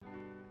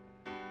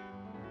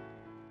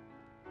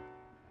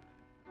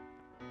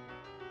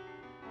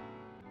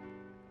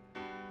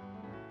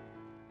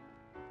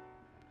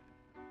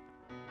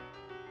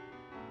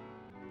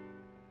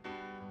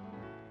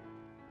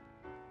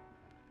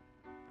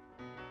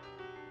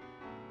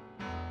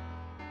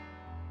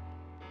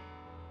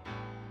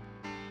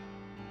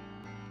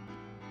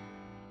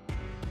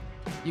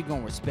You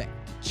gon' respect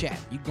the chat.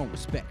 You gon'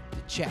 respect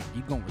the chat.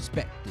 You gon'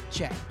 respect the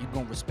chat. You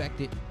gon'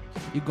 respect it.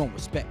 You gon'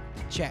 respect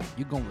the chat.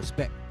 You gon'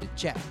 respect the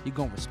chat. You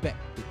gon' respect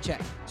the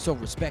chat. So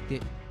respect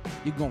it.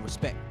 You gon'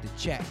 respect the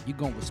chat. You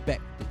gon'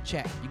 respect the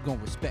chat. You gon'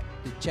 respect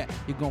the chat.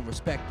 You gon'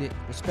 respect it.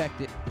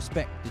 Respect it.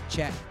 Respect the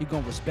chat. You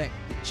gon' respect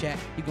the chat.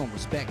 You gon'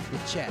 respect the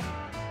chat.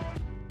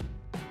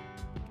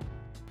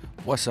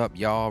 What's up,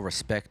 y'all?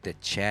 Respect the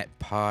Chat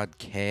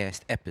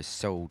podcast,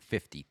 episode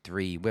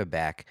 53. We're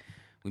back.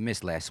 We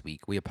missed last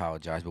week. We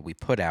apologize, but we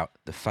put out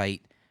the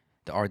fight,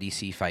 the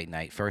RDC Fight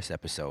Night, first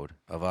episode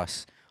of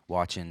us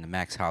watching the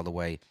Max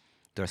Holloway,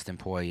 Dustin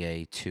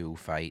Poirier 2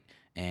 fight,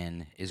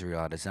 and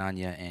Israel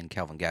Adesanya and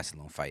Kelvin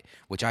Gastelum fight,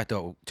 which I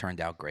thought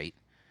turned out great.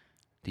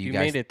 Do you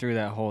guys made it through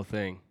that whole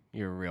thing.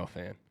 You're a real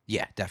fan.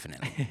 Yeah,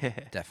 definitely.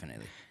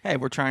 Definitely. Hey,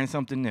 we're trying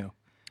something new.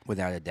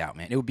 Without a doubt,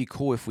 man. It would be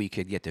cool if we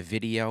could get the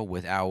video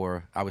with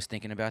our, I was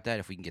thinking about that,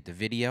 if we can get the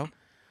video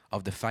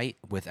of the fight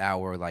with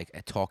our,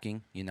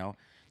 talking,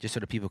 just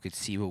so that people could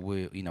see what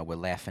we're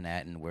laughing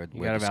at and we're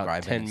got describing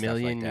about 10 and stuff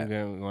million like that.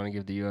 you want to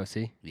give the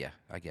UFC? Yeah,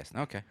 I guess.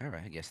 Okay, all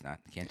right, I guess not.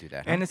 Can't do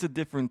that. And it's a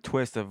different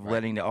twist of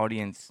letting the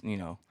audience,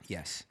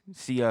 yes,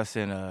 see us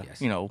and,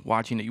 Yes.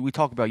 watching it. We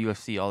talk about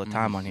UFC all the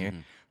time on here.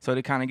 mhm. So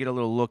they kind of get a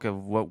little look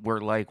of what we're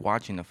like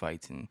watching the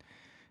fights. And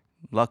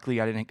luckily,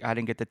 I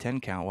didn't get the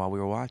 10 count while we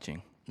were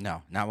watching.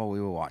 No, not what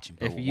we were watching.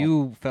 but If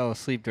you fell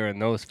asleep during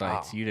those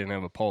fights, Oh. you didn't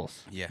have a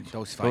pulse. yeah,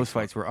 those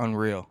Fights were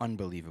unreal.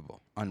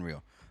 unbelievable,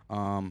 unreal.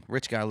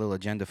 Rich got a little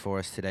agenda for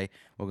us today.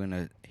 We're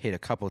gonna hit a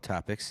couple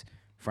topics.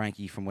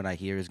 Frankie, from what I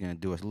hear, is gonna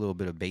do us a little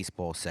bit of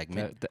baseball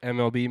segment, The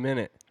MLB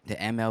minute. the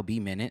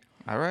MLB minute.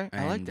 All right,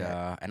 I like And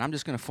that. and I'm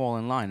just gonna fall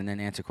in line and then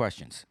answer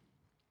questions.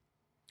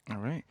 All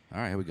right.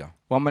 All right, here we go.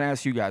 Well, I'm going to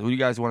ask you guys, what do you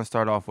guys want to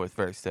start off with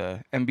first?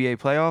 The NBA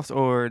playoffs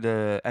or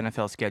the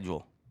NFL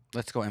schedule?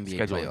 Let's go NBA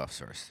Scheduling. playoffs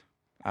first.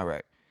 All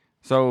right.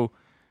 So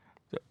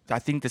I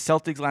think the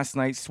Celtics last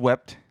night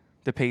swept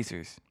the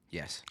Pacers.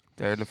 Yes.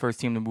 They're the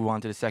first team to move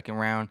on to the second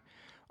round.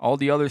 All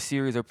the other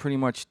series are pretty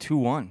much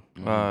 2-1.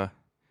 Mhm.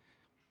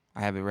 I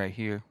have it right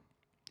here.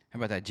 How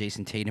about that?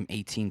 Jason Tatum,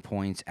 18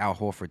 points. Al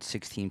Horford,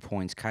 16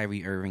 points.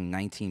 Kyrie Irving,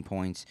 19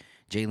 points.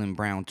 Jaylen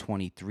Brown,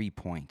 23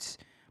 points.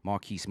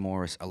 Marquise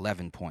Morris,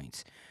 11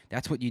 points.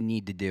 That's what you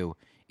need to do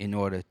in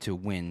order to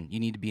win. You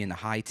need to be in the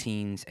high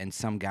teens and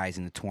some guys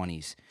in the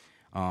 20s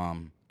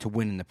to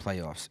win in the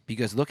playoffs.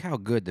 Because look how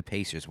good the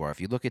Pacers were.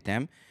 If you look at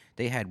them,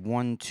 they had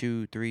 1,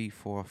 2, 3,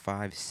 4,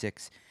 5,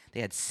 6.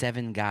 They had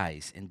 7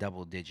 guys in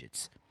double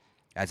digits,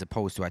 as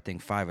opposed to, I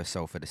think, 5 or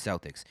so for the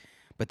Celtics.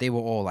 But they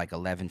were all like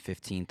 11,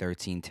 15,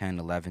 13, 10,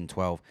 11,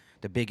 12.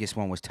 The biggest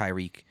one was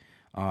Tyreek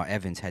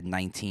Evans, had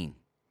 19.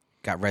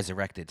 Got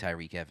resurrected,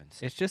 Tyreek Evans.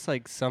 It's just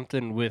like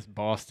something with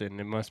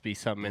Boston. It must be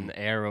something in the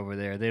air over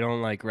there. They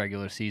don't like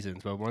regular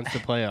seasons, but once the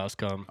playoffs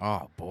come,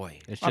 Oh, boy.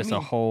 it's I just a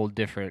mean- whole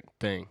different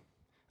thing.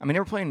 I mean, they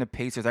were playing the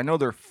Pacers. I know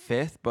they're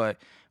fifth, but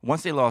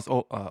once they lost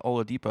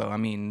Oladipo, I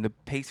mean, the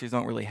Pacers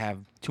don't really have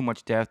too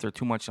much depth or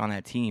too much on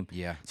that team.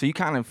 Yeah. So you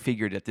kind of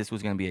figured that this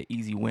was going to be an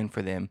easy win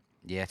for them.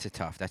 Yeah,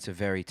 that's a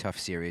very tough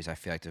series, I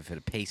feel like, for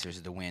the Pacers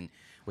to win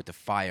with the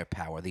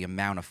firepower, the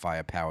amount of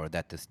firepower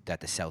that the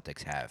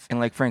Celtics have. And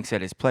like Frank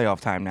said, it's playoff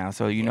time now,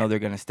 so you know Yeah. they're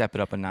going to step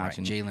it up a Right. notch.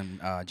 And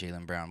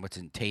Jaylen Brown.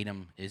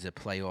 Tatum is a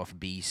playoff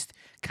beast.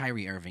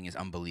 Kyrie Irving is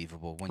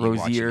unbelievable when you watch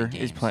Rozier him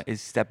in games.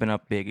 is stepping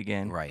up big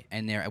again. Right,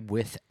 and they're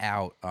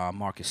without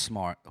Marcus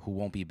Smart, who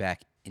won't be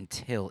back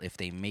until if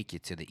they make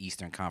it to the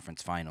Eastern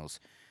Conference Finals.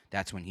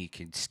 That's when he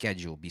could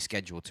be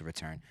scheduled to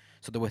return.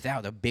 So they're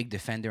without a big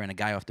defender and a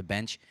guy off the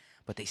bench,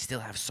 but they still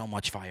have so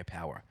much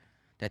firepower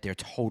that they're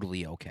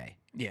totally okay.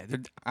 Yeah,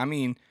 I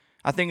mean,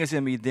 I think it's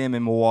going to be them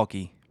and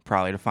Milwaukee,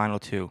 probably the final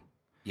two.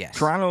 Yes.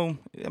 Toronto,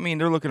 I mean,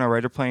 they're looking all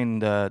right. They're playing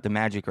the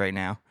Magic right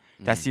now.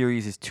 That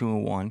series is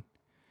 2-1.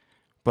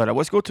 But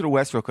let's go to the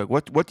West real quick.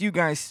 What do you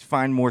guys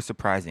find more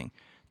surprising?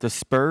 The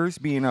Spurs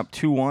being up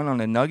 2-1 on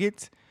the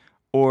Nuggets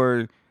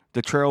or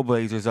the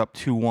Trailblazers up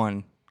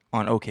 2-1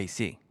 on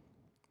OKC?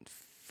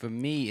 For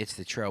me, it's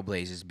the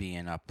Trailblazers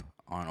being up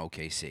on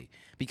OKC.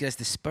 Because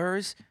the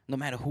Spurs, no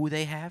matter who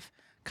they have,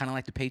 kind of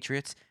like the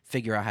Patriots,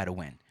 figure out how to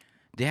win.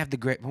 They have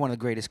one of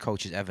the greatest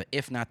coaches ever,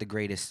 if not the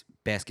greatest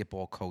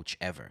basketball coach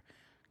ever.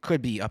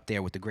 Could be up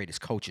there with the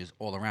greatest coaches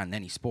all around in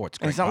any sports.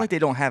 And it's not like they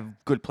don't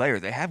have good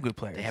players. They have good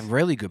players. They have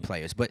really good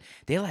players, but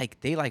they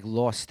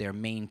lost their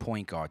main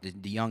point guard,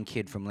 the young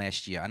kid from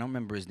last year. I don't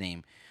remember his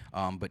name,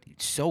 but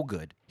so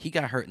good. He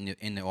got hurt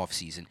in the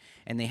offseason.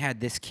 And they had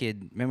this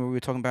kid. Remember we were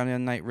talking about it the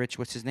other night, Rich?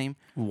 What's his name?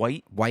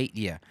 White.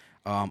 Yeah.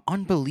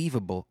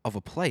 Unbelievable of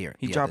a player.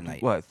 He the dropped, other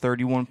night. what,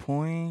 31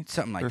 points?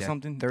 Something like or that.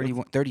 something?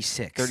 31,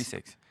 36.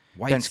 36.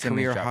 White's Ben Simmons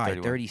career dropped high,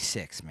 31.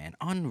 36, man.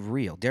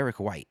 Unreal. Derek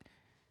White.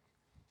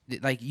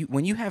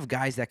 When you have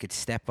guys that could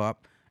step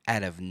up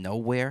out of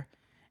nowhere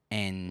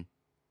and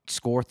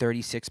score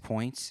 36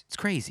 points, it's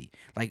crazy.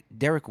 Like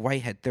Derek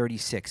White had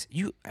 36.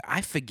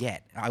 I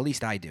forget, at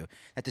least I do,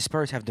 that the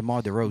Spurs have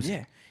DeMar DeRozan.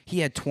 Yeah. He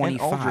had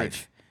 25.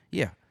 Aldridge.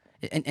 Yeah.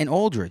 And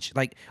Aldridge.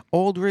 Like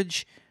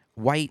Aldridge,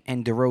 White,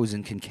 and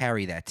DeRozan can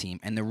carry that team,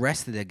 and the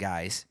rest of the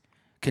guys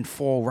can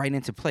fall right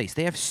into place.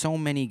 They have so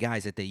many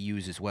guys that they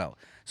use as well.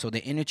 So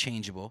they're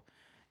interchangeable.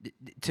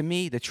 To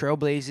me, the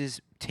Trailblazers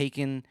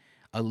taking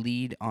a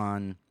lead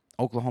on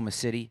Oklahoma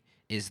City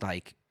is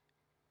like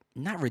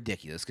not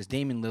ridiculous because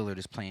Damian Lillard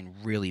is playing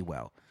really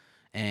well.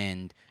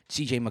 And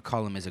C.J.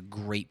 McCollum is a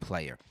great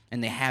player.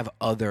 And they have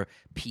other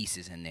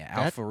pieces in there.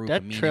 Al-Farouq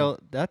Aminu.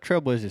 That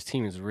Trailblazers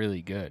team is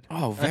really good.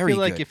 Oh, I very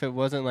feel like good. if it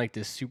wasn't like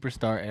this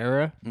superstar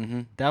era,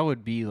 Mm-hmm. that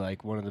would be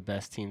like one of the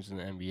best teams in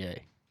the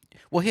NBA.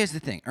 Well, here's the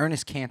thing.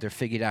 Ernest Cantor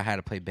figured out how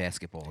to play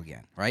basketball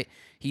again, right?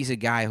 He's a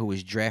guy who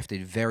was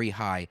drafted very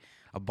high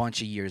a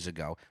bunch of years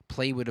ago,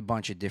 played with a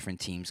bunch of different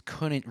teams,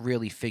 couldn't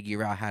really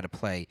figure out how to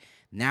play.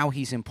 Now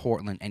he's in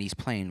Portland, and he's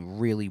playing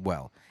really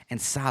well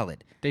and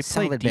solid. They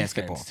play solid defense,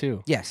 basketball.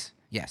 too. Yes,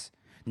 yes.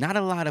 Not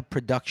a lot of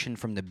production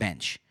from the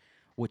bench,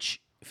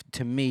 which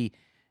to me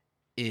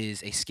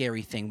is a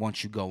scary thing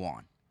once you go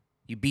on.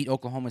 You beat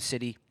Oklahoma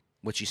City,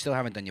 which you still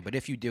haven't done yet, but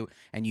if you do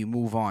and you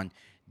move on,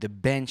 the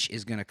bench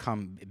is going to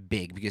come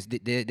big because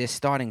their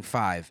starting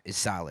five is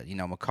solid. You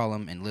know,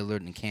 McCollum and Lillard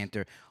and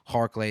Cantor,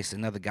 Harkless,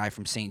 another guy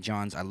from St.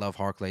 John's. I love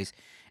Harkless,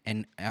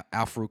 and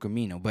Al-Farouq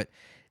Aminu. But,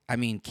 I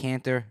mean,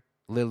 Cantor,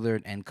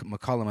 Lillard, and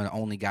McCollum are the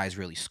only guys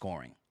really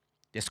scoring.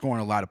 They're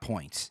scoring a lot of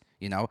points,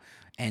 you know,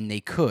 and they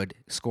could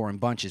score in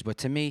bunches. But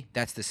to me,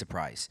 that's the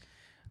surprise,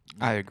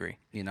 I agree.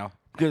 you know.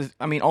 Because,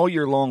 I mean, all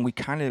year long, we've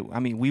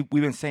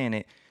been saying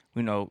it.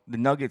 You know, the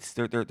Nuggets,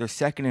 they're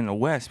second in the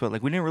West, but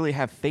like we didn't really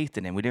have faith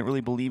in them. We didn't really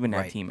believe in that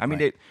Right, team. I mean,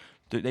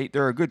 right.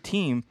 they're a good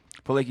team,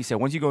 but like you said,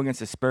 once you go against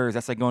the Spurs,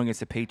 that's like going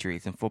against the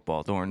Patriots in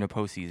football during the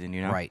postseason.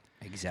 You know, Right,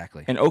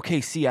 exactly. And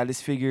OKC, I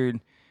just figured.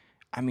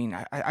 I mean,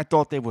 I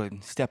thought they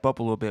would step up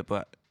a little bit,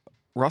 but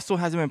Russell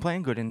hasn't been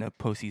playing good in the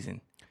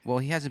postseason. Well,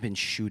 he hasn't been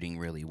shooting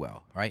really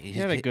well, right? He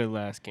had a good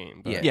last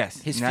game, but Yeah.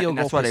 Yes, his and field and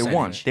that's goal why they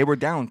won. percentage. They were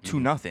down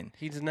 2-0.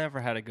 he's never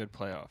had a good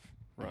playoff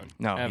run.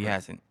 No, ever. he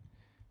hasn't.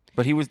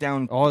 But he was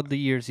down. All the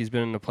years he's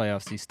been in the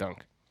playoffs, he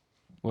stunk.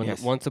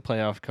 Yes. Once the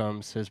playoff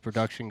comes, his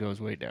production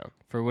goes way down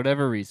for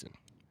whatever reason.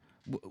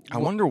 I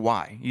wonder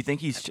why. You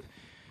think he's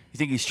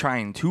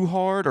trying too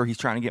hard, or he's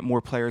trying to get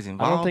more players I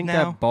involved don't think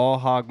now? that ball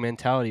hog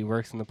mentality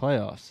works in the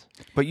playoffs.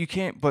 But you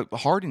can't. But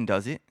Harden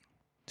does it.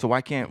 So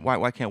why can't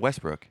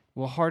Westbrook?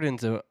 Well,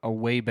 Harden's a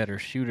way better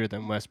shooter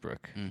than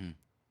Westbrook. Mm-hmm.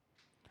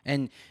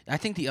 And I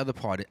think the other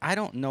part, I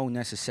don't know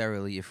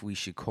necessarily if we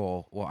should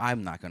call, well,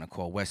 I'm not going to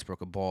call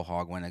Westbrook a ball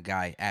hog when a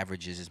guy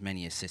averages as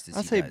many assists as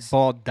I'll he say does.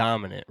 ball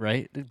dominant,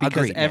 right? Because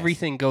Agreed, yes.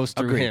 everything goes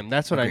through Agreed. him.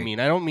 That's what I Agreed. mean.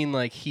 I don't mean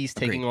like he's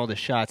taking Agreed. all the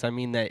shots. I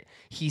mean that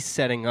he's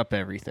setting up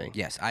everything.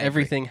 Yes, I agree.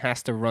 Everything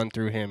has to run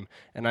through him,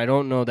 and I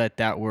don't know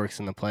that works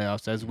in the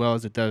playoffs as well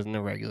as it does in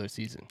the regular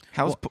season.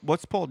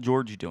 What's Paul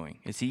George doing?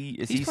 Is he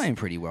He's playing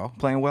pretty well.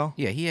 playing well?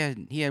 Yeah, he had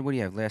what do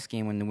you have last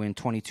game when they win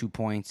 22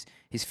 points.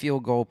 His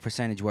field goal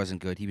percentage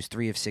wasn't good. He was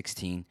 3 of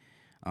 16.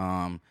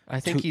 I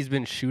think he's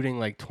been shooting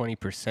like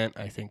 20%,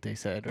 I think they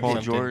said. Or Paul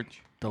something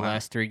George. The Wow.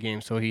 last 3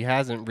 games, so he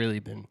hasn't really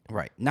been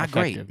Right. Not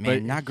effective. great, man.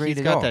 But Not great he's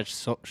at got all. that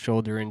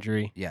shoulder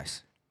injury,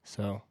 Yes.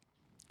 so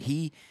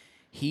He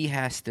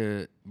has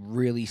to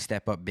really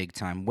step up big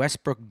time.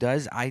 Westbrook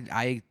does,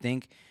 I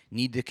think,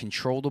 need to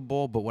control the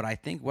ball, but what I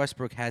think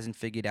Westbrook hasn't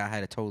figured out how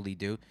to totally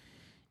do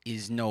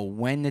is know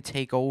when to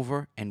take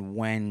over and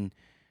when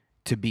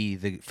to be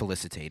the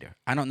felicitator.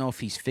 I don't know if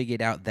he's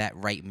figured out that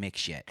right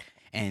mix yet.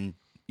 And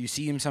you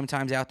see him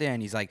sometimes out there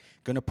and he's like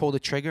gonna pull the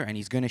trigger and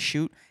he's gonna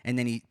shoot and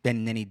then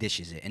he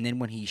dishes it. And then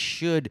when he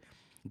should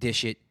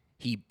dish it,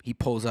 he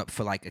pulls up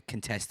for like a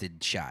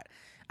contested shot.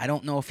 I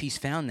don't know if he's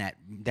found that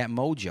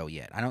mojo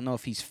yet. I don't know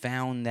if he's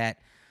found that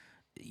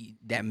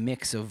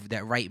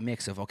right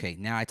mix of okay,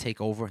 now I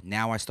take over,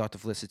 now I start to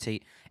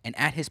felicitate, and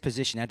at his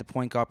position, at the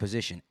point guard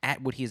position,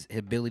 at what his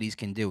abilities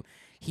can do,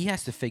 he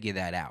has to figure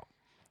that out.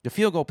 The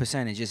field goal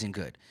percentage isn't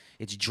good;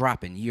 it's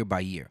dropping year by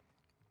year.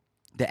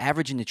 The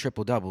average in the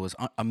triple double is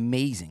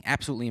amazing,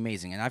 absolutely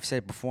amazing, and I've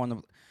said before on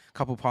a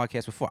couple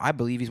podcasts before, I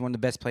believe he's one of the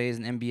best players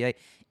in the NBA,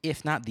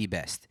 if not the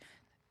best.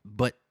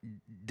 But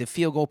the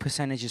field goal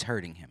percentage is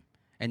hurting him.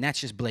 And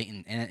that's just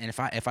blatant. And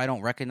if I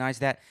don't recognize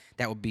that,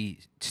 that would be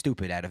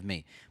stupid out of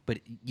me. But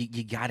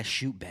you got to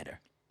shoot better.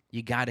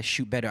 You got to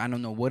shoot better. I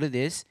don't know what it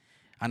is.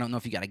 I don't know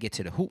if you got to get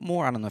to the hoop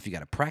more. I don't know if you got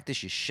to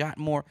practice your shot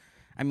more.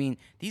 I mean,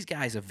 these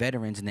guys are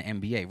veterans in the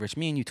NBA. Rich,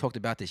 me and you talked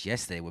about this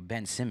yesterday with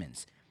Ben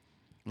Simmons.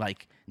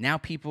 Like, now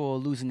people are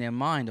losing their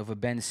mind over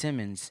Ben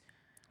Simmons.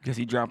 Because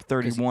he dropped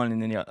 31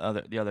 and then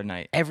the other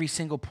night. Every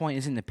single point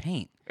is in the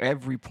paint.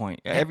 Every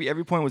point.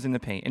 Every point was in the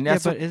paint. And yeah.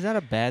 that's But is that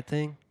a bad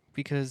thing?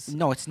 Because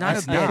No, it's not I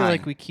a feel bad like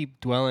thing. we keep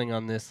dwelling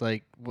on this,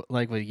 like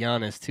with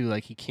Giannis too.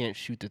 Like he can't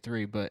shoot the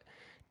 3, but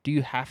do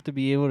you have to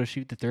be able to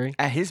shoot the 3?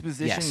 at his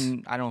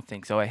position, I don't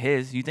think so.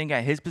 You think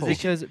at his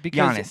position?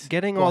 Because Giannis.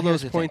 getting Well, all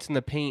here's those the points in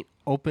the paint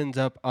opens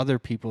up other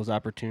people's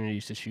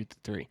opportunities to shoot the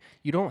 3.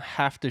 You don't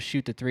have to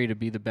shoot the 3 to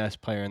be the best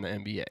player in the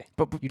NBA.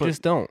 But You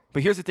just don't.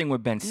 But here's the thing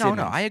with Ben Simmons.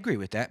 No, I agree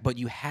with that. But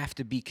you have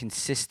to be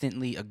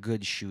consistently a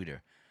good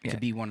shooter Yeah. to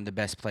be one of the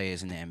best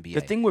players in the NBA.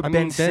 The thing with I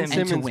Ben mean, Ben Simmons, And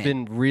to Simmons win.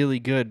 been really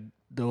good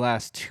the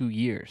last 2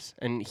 years,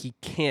 and he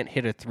can't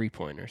hit a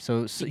 3-pointer. So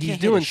He he's can't hit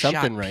a doing shot,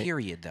 something right.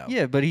 Period, though.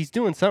 Yeah, but he's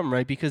doing something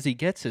right because he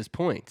gets his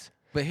points.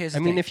 But here's the I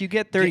thing. mean, if you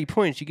get 30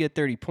 points, you get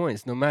 30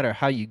 points. No matter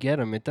how you get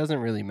them, it doesn't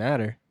really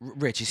matter.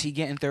 Rich, is he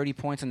getting 30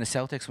 points on the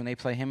Celtics when they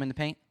play him in the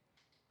paint?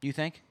 You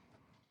think?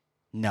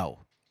 No.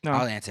 No.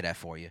 I'll answer that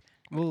for you.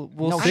 We'll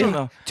No, I see. don't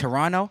know.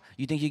 Toronto?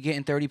 You think you're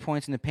getting 30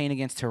 points in the paint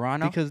against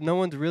Toronto? Because no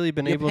one's really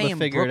been You're able to playing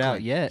figure it out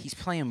Brooklyn. yet. He's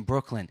playing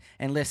Brooklyn.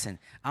 And listen,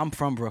 I'm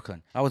from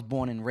Brooklyn. I was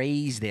born and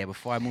raised there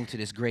before I moved to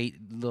this great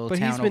little But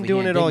town he's been over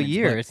doing here in it all Bigman's,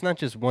 year. but- It's not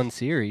just one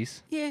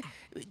series. Yeah,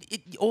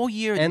 all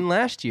year. And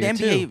last year, the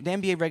too.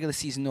 NBA regular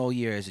season all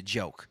year is a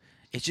joke.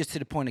 It's just to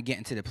the point of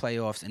getting to the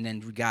playoffs, and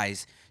then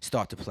guys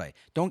start to play.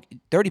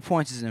 30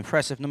 points is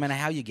impressive no matter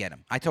how you get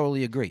them. I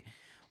totally agree.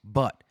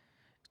 But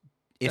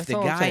if That's the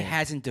all I'm guy saying.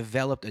 hasn't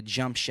developed a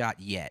jump shot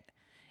yet,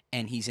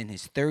 and he's in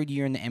his third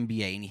year in the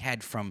NBA, and he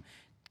had from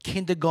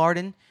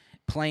kindergarten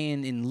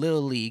playing in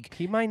Little League.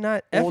 He might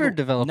not all ever the-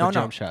 develop no, a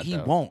jump no, shot, He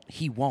though. won't.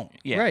 He won't.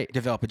 Yeah. Right.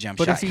 Develop a jump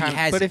But shot. if he,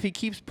 has but if he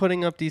keeps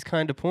putting up these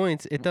kind of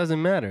points, it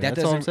doesn't matter. that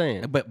That's all I'm doesn't-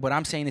 saying. But what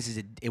I'm saying is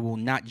it will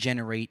not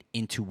generate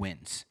into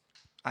wins.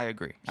 I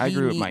agree. I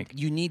agree with Mike.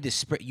 You need to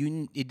spread.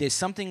 There's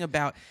something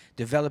about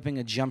developing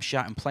a jump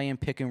shot and playing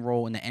pick and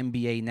roll in the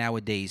NBA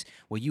nowadays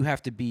where you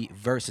have to be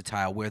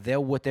versatile. Where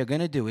what they're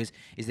gonna do is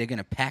they're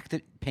gonna pack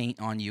the paint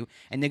on you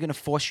and they're gonna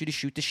force you to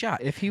shoot the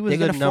shot. If he was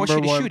They're the gonna force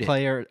number you to one shoot it.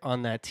 player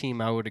on that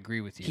team, I would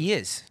agree with you. He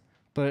is.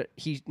 But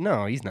he's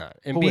not. Who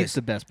Embiid's is?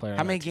 the best player.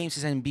 How on many that team.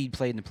 games has Embiid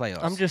played in the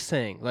playoffs? I'm just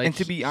saying, like, And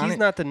to be he's honest-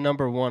 not the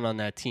number one on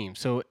that team.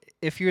 So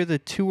if you're the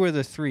 2 or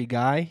the 3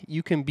 guy,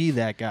 you can be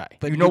that guy.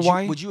 But You know would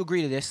why? Would you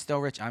agree to this, though,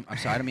 Rich? I'm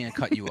sorry, I don't mean to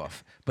cut you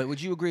off. But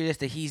would you agree to this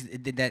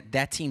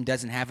that team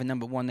doesn't have a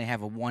number one? They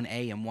have a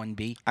 1A and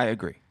 1B. I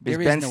agree. There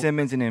It's is Ben no-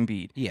 Simmons and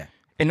Embiid. Yeah.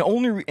 And the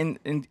only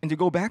and to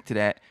go back to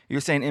that, you're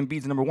saying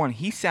Embiid's number one.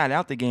 He sat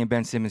out the game.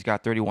 Ben Simmons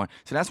got 31,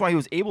 so that's why he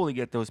was able to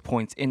get those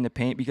points in the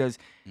paint because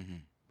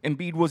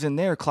Embiid wasn't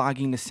there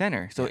clogging the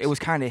center. So it was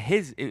kind of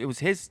his. It was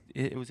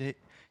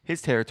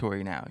his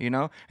territory now, you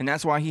know, and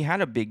that's why he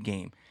had a big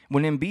game.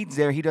 When Embiid's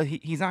there,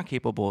 he's not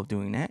capable of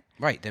doing that.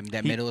 Right,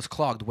 that middle is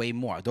clogged way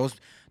more.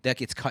 that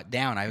gets cut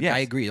down. I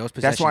Yes. agree. Those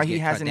possessions That's why he get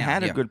cut hasn't down.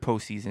 had a Yeah. good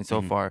postseason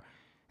so far,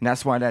 and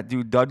that's why that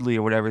dude Dudley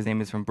or whatever his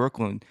name is from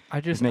Brooklyn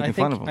is making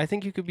fun of him. I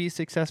think you could be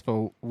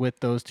successful with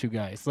those 2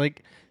 guys.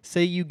 Like,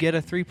 say you get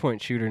a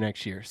 3-point shooter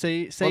next year.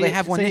 Say Well, they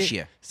have one say- this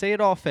year. Say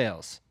it all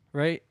fails,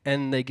 right?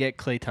 And they get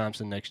Klay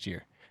Thompson next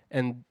year,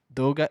 and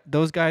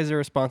those guys are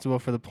responsible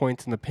for the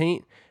points in the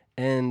paint,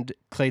 and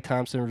Klay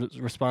Thompson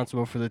is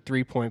responsible for the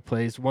 3-point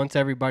plays. Once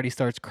everybody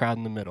starts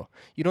crowding the middle,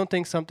 you don't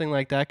think something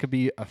like that could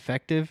be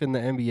effective in the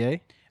NBA?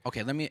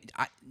 Okay,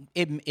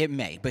 it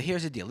may, but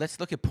here's the deal. Let's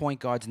look at point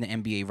guards in the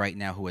NBA right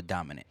now who are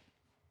dominant,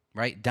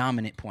 right?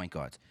 Dominant point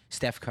guards.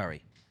 Steph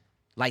Curry,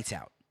 lights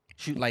out,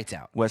 shoot lights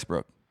out.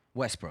 Westbrook,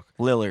 Westbrook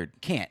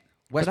Can't.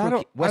 But I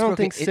Westbrook don't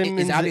think is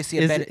Simmons obviously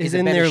is a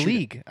in better their shooter.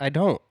 league. I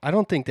don't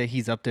think that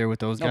he's up there with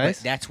those No, but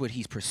guys. that's what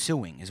he's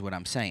pursuing, is what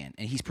I'm saying,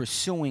 and he's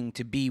pursuing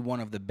to be one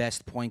of the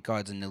best point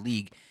guards in the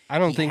league. I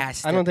don't He think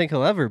has I to- don't think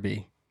he'll ever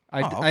be.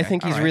 I okay.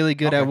 think he's All right. really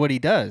good at Okay. what he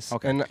does,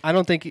 Okay. and I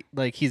don't think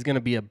like he's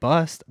gonna be a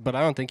bust. But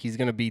I don't think he's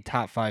gonna be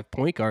top 5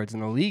 point guards in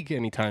the league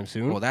anytime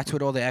soon. Well, that's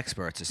what all the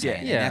experts are saying.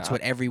 and Yeah. that's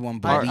what everyone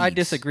I, believes. I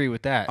disagree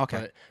with that.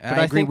 Okay. but I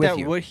I agree think with that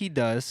you. what he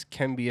does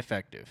can be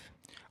effective.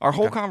 Our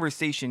whole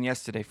conversation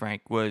yesterday,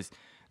 Frank, was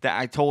that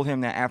I told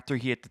him that after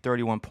he hit the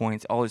 31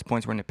 points, all his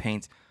points were in the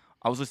paints.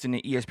 I was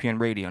listening to ESPN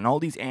radio, and all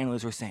these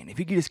analysts were saying, if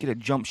he could just get a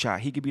jump shot,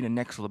 he could be the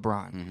next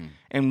LeBron.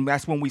 And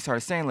that's when we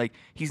started saying, like,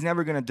 he's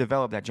never going to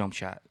develop that jump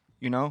shot,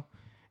 you know?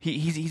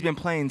 He's been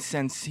playing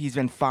since he's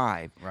been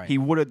 5. Right. He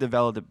would have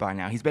developed it by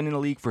now. He's been in the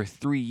league for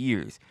 3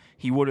 years.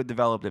 He would have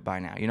developed it by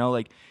now. You know,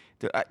 like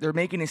they're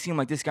making it seem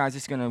like this guy's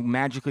just gonna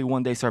magically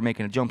one day start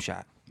making a jump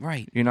shot.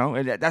 Right. You know,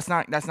 and that's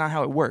not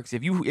how it works.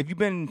 If you've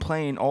been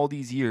playing all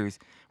these years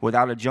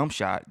without a jump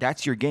shot,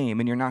 that's your game,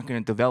 and you're not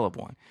going to develop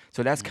one.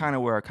 So that's kind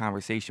of where our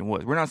conversation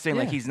was. We're not saying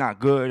like Yeah. he's not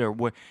good or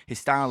what his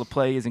style of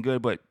play isn't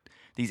good, but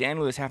these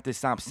analysts have to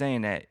stop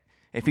saying that.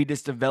 If he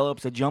just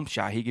develops a jump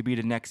shot, he could be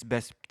the next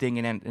best thing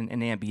in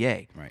the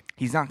NBA. Right.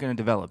 He's not going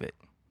to develop it.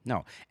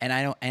 No, and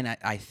I don't, and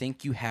I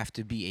think you have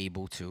to be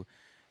able to.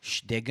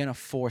 They're gonna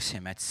force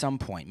him at some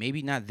point.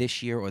 Maybe not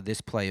this year or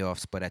this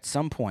playoffs, but at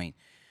some point,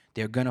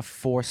 they're gonna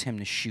force him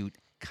to shoot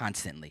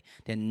constantly.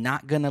 They're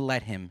not gonna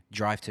let him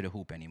drive to the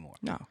hoop anymore.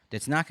 No.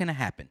 That's not gonna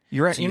happen.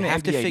 You're right. So In you the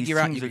have to NBA, figure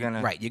these out. teams are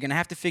gonna- Right. You're gonna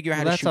have to figure out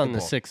how Well, to that's shoot on the the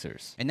ball.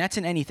 Sixers. And that's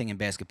in anything in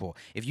basketball.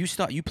 If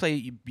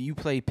you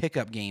play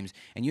pickup games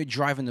and you're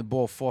driving the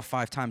ball 4 or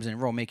 5 times in a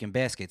row making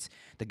baskets,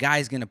 the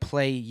guy's gonna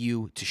play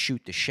you to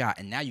shoot the shot,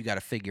 and now you got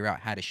to figure out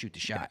how to shoot the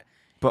shot.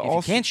 But if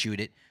also- you can't shoot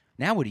it,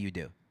 now what do you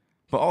do?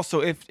 But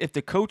also, if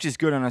the coach is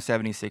good on the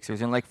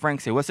 76ers, and like Frank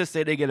said, let's just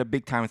say they get a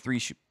big-time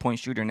three-point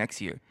shooter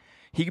next year.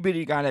 He could be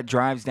the guy that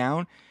drives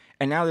down,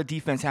 and now the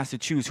defense has to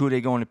choose who they're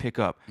going to pick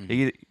up.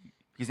 They're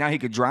Because now he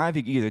could drive.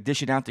 He could either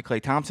dish it out to Klay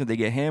Thompson, they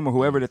get him, or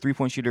whoever the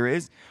three-point shooter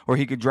is, or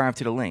he could drive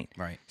to the lane.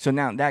 Right. So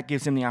now that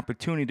gives him the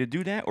opportunity to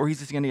do that, or he's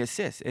just going to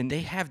assist. And They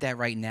have that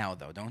right now,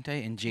 though, don't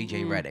they? In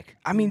J.J. Redick.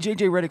 I mean,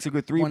 J.J. Redick's a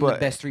good three, One but of the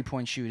best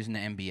three-point shooters in the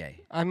NBA.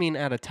 I mean,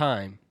 at a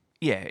time.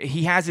 yeah,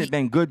 he hasn't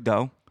been good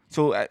though.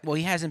 So Well,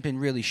 he hasn't been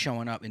really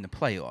showing up in the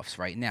playoffs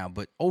right now,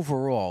 but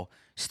overall,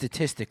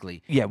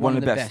 statistically, Yeah, one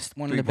of the best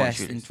one of the three-point best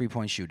in shooters.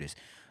 three-point shooters.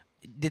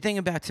 The thing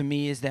about to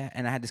me is that,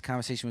 and I had this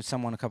conversation with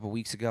someone a couple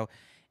weeks ago,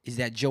 is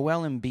that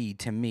Joel Embiid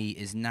to me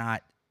is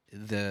not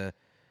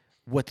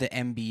what the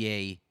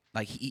NBA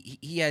like.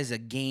 He has a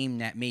game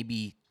that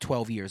maybe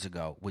 12 years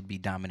ago would be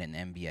dominant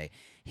in the NBA.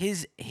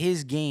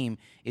 His game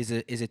is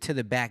a to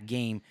the back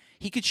game.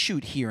 He could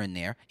shoot here and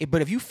there,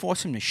 but if you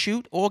force him to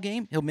shoot all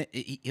game,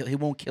 he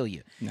won't kill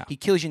you. No. He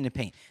kills you in the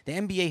paint. The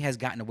NBA has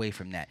gotten away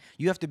from that.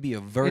 You have to be a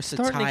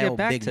versatile starting to get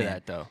back big to man.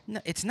 that, though. No,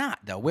 it's not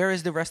though. Where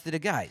is the rest of the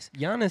guys?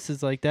 Giannis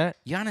is like that.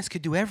 Giannis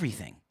could do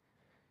everything.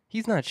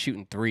 He's not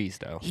shooting threes,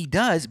 though. He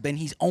does, but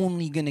he's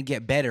only going to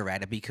get better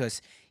at it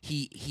because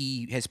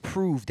he has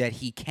proved that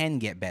he can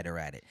get better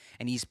at it.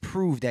 And he's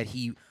proved that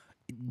he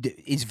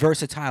is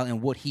versatile in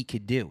what he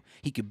could do.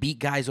 He could beat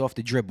guys off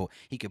the dribble.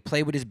 He could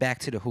play with his back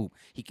to the hoop.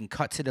 He can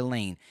cut to the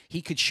lane.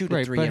 He could shoot a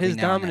Right, three but every his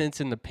now and then.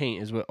 dominance in the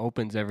paint is what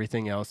opens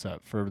everything else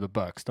up for the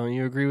Bucks. Don't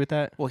you agree with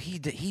that? Well, he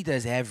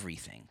does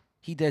everything.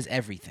 He does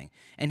everything.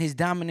 And his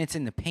dominance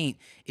in the paint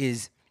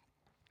is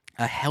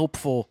a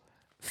helpful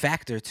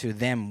factor to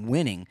them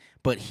winning,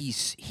 but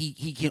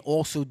he can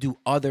also do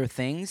other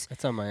things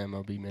That's on my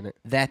MLB minute.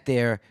 that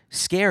they're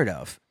scared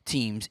of,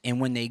 teams,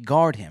 and when they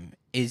guard him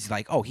is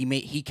like, oh,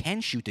 he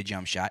can shoot the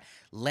jump shot.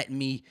 Let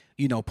me,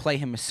 play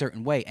him a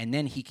certain way, and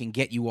then he can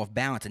get you off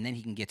balance, and then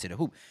he can get to the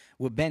hoop.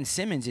 With Ben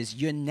Simmons is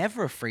you're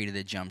never afraid of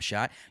the jump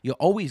shot. You're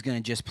always going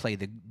to just play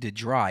the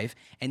drive,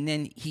 and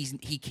then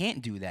he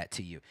can't do that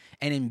to you.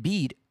 And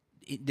Embiid,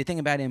 the thing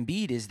about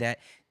Embiid is that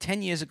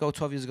 10 years ago,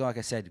 12 years ago, like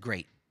I said,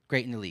 great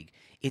in the league.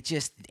 It's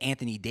just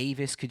Anthony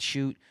Davis could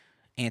shoot.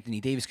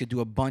 Anthony Davis could do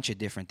a bunch of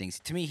different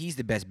things. To me, he's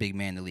the best big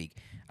man in the league.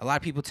 A lot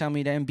of people tell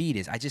me that Embiid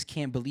is. I just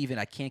can't believe it.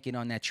 I can't get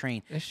on that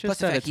train. It's Plus just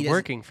the that fact it's he doesn't-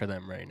 working for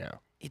them right now.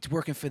 It's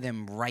working for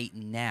them right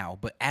now.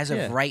 But as of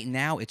Yeah. right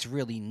now, it's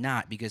really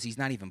not because he's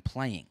not even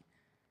playing.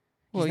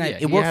 Well, yeah, it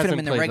he worked for hasn't them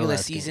in the played the regular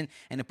last game. season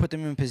and to put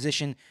them in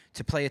position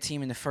to play a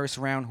team in the first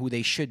round who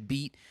they should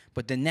beat.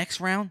 But the next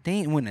round, they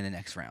ain't winning the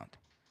next round.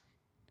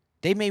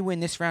 They may win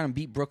this round and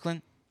beat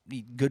Brooklyn.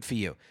 Good for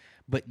you.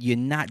 But you're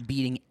not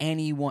beating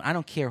anyone. I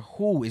don't care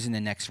who is in the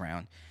next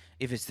round.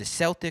 If it's the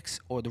Celtics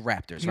or the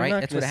Raptors, You're right?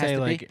 not That's what gonna it has say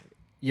to like, be.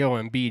 yo,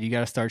 Embiid, you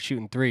got to start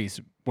shooting threes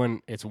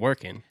when it's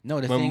working. No,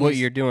 the when thing what is-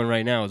 you're doing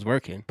right now is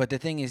working. But the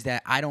thing is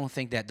that I don't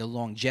think that the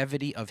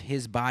longevity of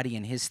his body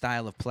and his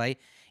style of play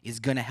is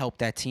going to help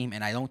that team.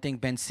 And I don't think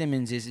Ben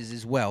Simmons is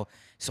as well.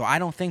 So I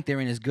don't think they're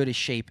in as good a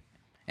shape.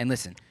 And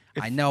listen,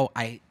 I know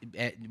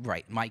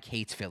right, Mike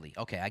hates Philly.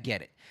 Okay, I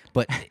get it.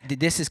 But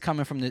this is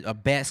coming from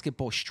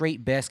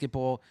straight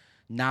basketball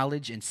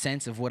knowledge and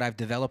sense of what I've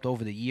developed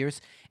over the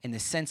years, in the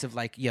sense of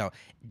like,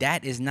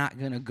 that is not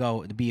going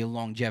to be a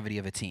longevity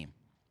of a team.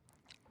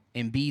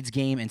 Embiid's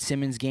game and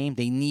Simmons' game,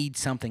 they need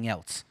something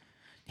else.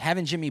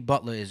 Having Jimmy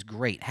Butler is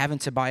great. Having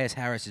Tobias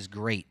Harris is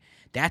great.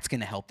 That's going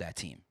to help that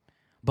team.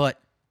 But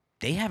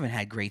they haven't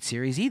had great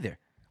series either.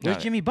 Where's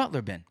No. Jimmy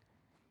Butler been?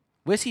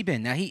 Where's he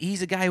been? Now,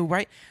 he's a guy who,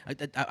 right,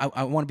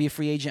 I want to be a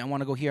free agent. I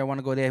want to go here. I want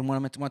to go there. I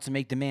want to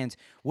make demands.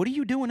 What are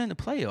you doing in the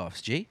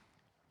playoffs, G?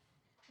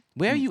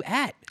 Where are you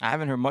at? I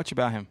haven't heard much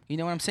about him. You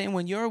know what I'm saying?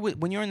 When you're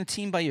in the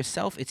team by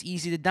yourself, it's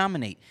easy to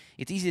dominate.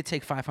 It's easy to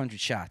take 500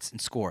 shots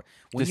and score.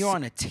 When you're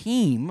on a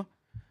team,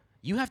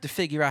 you have to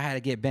figure out how to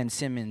get Ben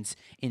Simmons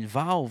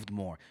involved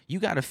more.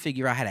 You got to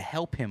figure out how to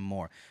help him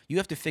more. You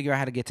have to figure out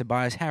how to get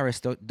Tobias Harris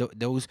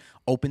those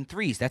open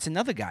threes. That's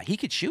another guy. He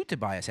could shoot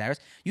Tobias Harris.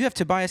 You have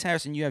Tobias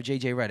Harris and you have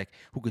J.J. Redick,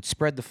 who could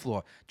spread the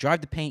floor,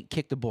 drive the paint,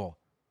 kick the ball.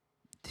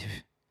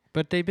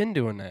 But they've been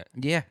doing that.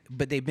 Yeah,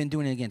 but they've been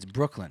doing it against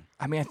Brooklyn.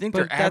 I mean, I think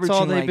But they're that's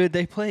all averaging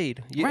they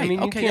played. I Right, mean,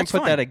 you okay, can't that's put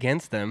fine. that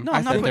against them. No,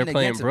 I'm not that putting they're it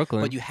playing against them,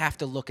 Brooklyn. but you have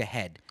to look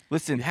ahead.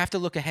 Listen, You have to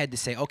look ahead to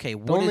say, okay, the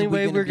what only are we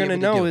way gonna we're be gonna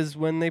able to know do? is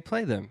when they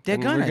play them. They're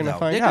And gonna we're gonna though.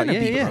 find They're out. gonna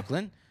beat yeah.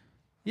 Brooklyn.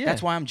 Yeah.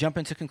 That's why I'm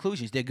jumping to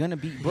conclusions. They're gonna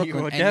beat Brooklyn. You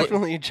will and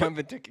definitely jump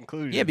into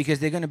conclusions. yeah, because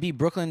they're gonna beat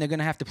Brooklyn. They're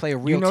gonna have to play a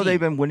real you know team. they've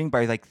been winning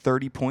by like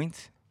 30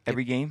 points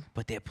every game.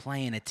 But they're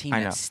playing a team I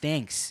that know.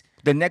 stinks.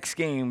 The next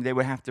game they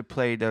would have to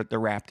play the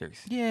Raptors.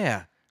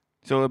 Yeah,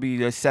 So it'll be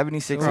the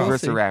 76ers We'll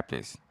versus see. the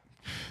Raptors.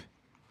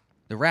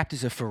 the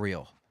Raptors are for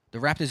real. The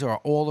Raptors are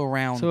all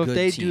around. So if good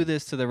they team. do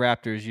this to the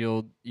Raptors,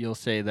 you'll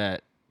say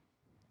that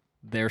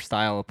their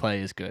style of play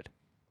is good.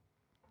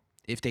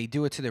 If they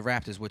do it to the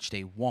Raptors, which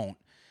they won't,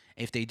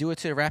 if they do it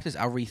to the Raptors,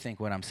 I'll rethink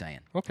what I'm saying.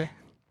 Okay.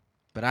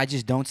 But I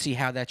just don't see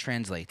how that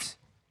translates.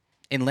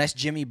 Unless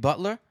Jimmy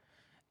Butler,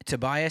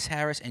 Tobias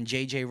Harris, and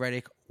J.J.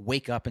 Redick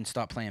wake up and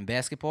start playing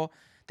basketball,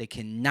 they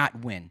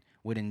cannot win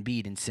with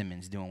Embiid and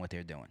Simmons doing what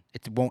they're doing.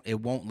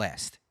 It won't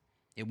last.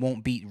 It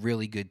won't beat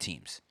really good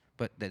teams.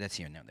 But that's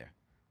here and there.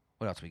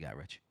 What else we got,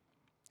 Rich?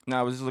 No,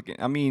 I was just looking.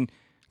 I mean,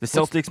 The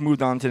Celtics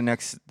moved on to the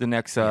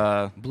next.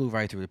 Blew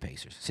right through the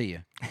Pacers. See ya.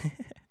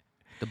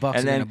 The Bucks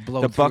And are then gonna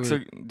blow the Bucks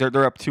through.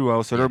 they're up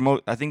 2-0, so Yeah.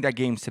 I think that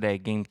game's today.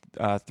 Game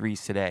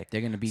 3's today. They're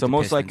gonna beat. So the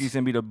most Pistons. likely it's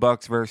gonna be the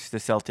Bucks versus the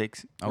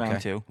Celtics Okay.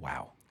 round 2.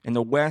 Wow, In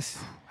the West,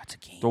 that's a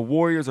game. the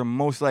Warriors are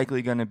most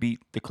likely gonna beat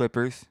the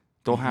Clippers.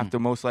 They'll have Mhm. to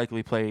most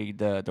likely play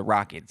the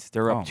Rockets.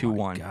 They're Oh up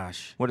 2-1. my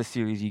gosh, What a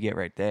series you get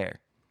right there.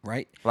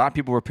 right? A lot of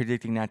people were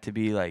predicting that to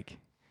be like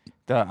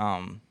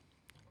the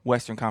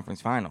Western Conference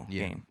Final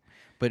Yeah. game.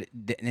 But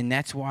and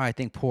that's why I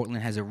think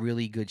Portland has a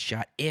really good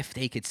shot if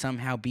they could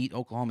somehow beat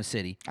Oklahoma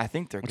City, I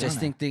think they're which gonna. I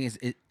think thing is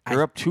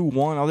They're up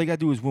 2-1. All they gotta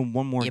do is win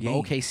one more yeah, game.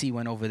 but OKC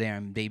went over there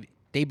and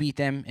they beat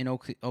them in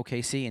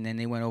OKC, and then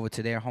they went over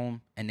to their home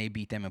and they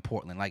beat them in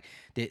Portland. Like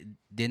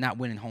they're not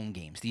winning home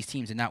games. These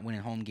teams are not winning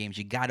home games.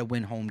 You got to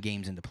win home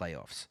games in the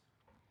playoffs.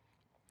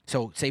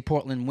 So say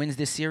Portland wins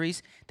this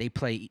series, they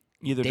play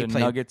Either they the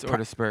play Nuggets or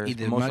the Spurs.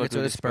 Either the Most Nuggets likely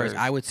or the the Spurs. Spurs.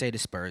 I would say the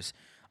Spurs.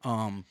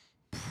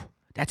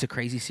 That's a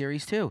crazy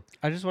series too.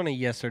 I just want a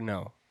yes or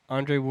no.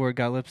 Andre Ward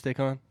got lipstick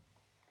on.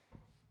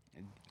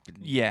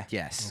 Yeah.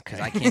 Yes, because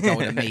I can't go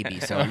with a maybe,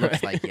 so it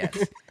looks like yes.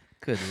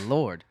 Good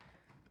lord,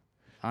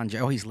 Andre.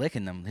 Oh, he's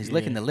licking them. He's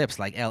licking Yeah. the lips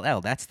like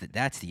LL. That's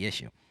the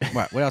issue.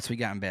 What else we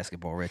got in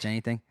basketball, Rich?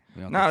 Anything?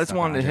 We don't No, get I just stuck on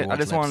wanted to Andre hit, I Ward's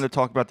just wanted to lips.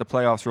 talk about the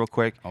playoffs real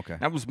quick. Okay.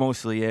 That was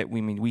mostly it.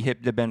 We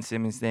hit the Ben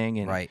Simmons thing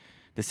and Right.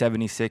 the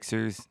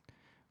 76ers.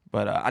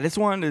 But I just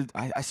wanted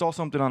to I saw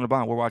something on the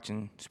bottom. We're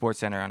watching Sports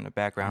Center on the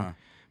background. Uh-huh.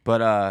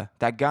 But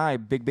that guy,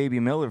 Big Baby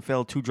Miller,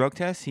 failed 2 drug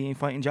tests. He ain't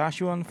fighting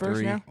Joshua on the first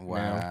 3. now?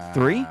 Wow.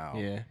 3?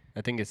 Yeah,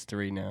 I think it's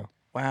 3 now.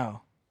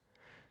 Wow.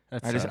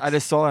 That I sucks.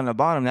 just saw it on the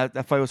bottom.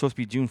 That fight was supposed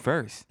to be June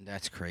 1st.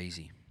 That's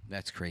crazy.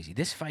 That's crazy.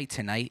 This fight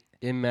tonight.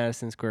 in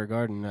Madison Square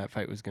Garden that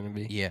fight was going to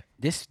be. Yeah.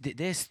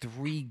 There's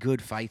 3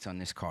 good fights on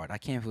this card. I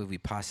can't believe we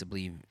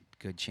possibly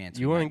good chance.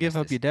 You we want to might give miss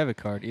up this. your debit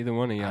card, either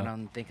one of I y'all.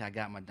 don't think I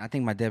got my. I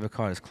think my debit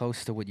card is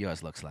close to what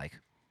yours looks like.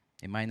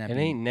 It might not It be.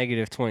 ain't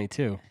negative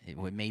 22. It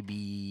would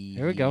maybe.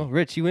 Here we go.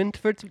 Rich, you in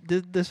for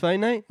this fight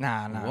night?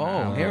 Nah.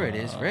 Whoa, here it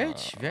is,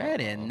 Rich.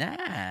 Very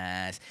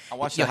nice. I'll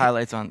watch Yo, the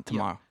highlights on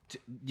tomorrow.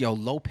 Yo,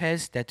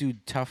 Lopez, that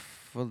dude,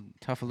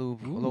 Tufalu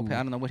Lopez. I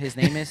don't know what his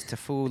name is.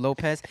 Tafu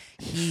Lopez.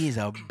 He is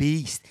a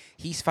beast.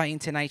 He's fighting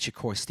tonight.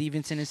 Shakur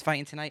Stevenson is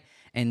fighting tonight,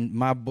 and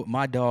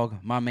my dog,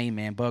 my main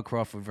man, Bud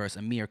Crawford versus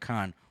Amir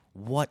Khan.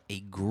 What a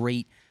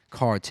great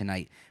card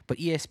tonight. But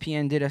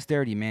ESPN did us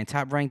dirty, man.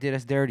 Top Rank did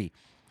us dirty,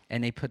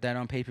 and they put that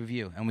on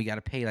pay-per-view, and we got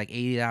to pay like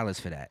 $80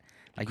 for that.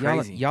 Like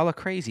Crazy. y'all are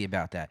crazy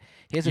about that.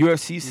 Here's a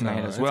UFC's tonight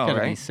No, as it's well, gotta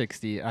be right?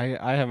 60.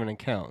 I have an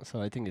account, so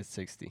I think it's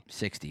 60.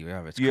 60.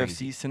 Whatever. It's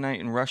crazy. UFC's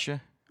tonight in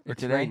Russia or It's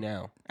today? right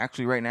now.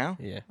 Actually, right now?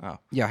 Yeah. Oh.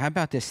 Yo, how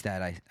about this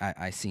stat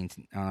I seen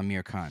on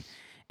Amir Khan?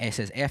 It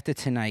says after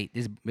tonight,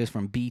 this is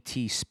from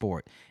BT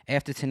Sport.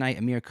 After tonight,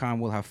 Amir Khan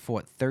will have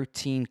fought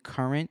 13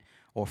 current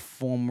or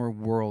former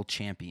world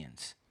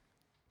champions.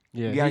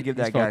 Yeah, You gotta he- give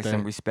he's that guy fought some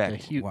the respect.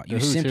 Wow, the you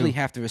who's simply who.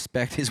 have to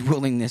respect his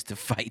willingness to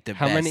fight the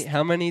How best.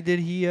 How many did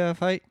he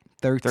fight?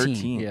 13.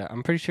 13. Yeah,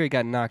 I'm pretty sure he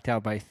got knocked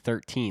out by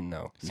 13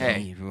 though. So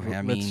Hey,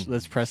 I mean,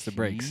 let's press the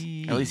brakes.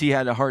 At least he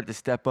had the heart to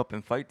step up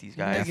and fight these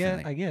guys.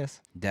 Definitely. I guess.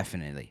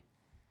 Definitely.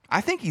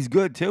 I think he's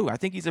good too. I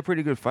think he's a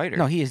pretty good fighter.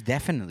 No, he is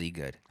definitely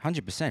good.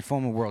 100%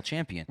 former world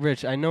champion.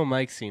 Rich, I know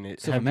Mike's seen it.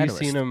 Silver Have you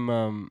seen medalist.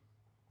 him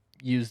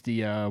use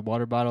the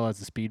water bottle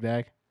as a speed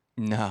bag?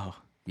 No.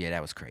 Yeah,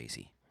 that was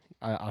crazy.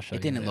 I'll show you.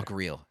 It didn't later. look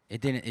real.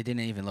 It didn't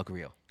even look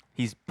real.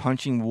 He's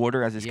punching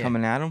water as it's Yeah.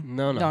 coming at him.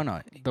 No.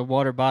 No. The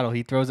water bottle.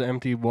 He throws an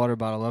empty water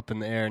bottle up in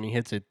the air and he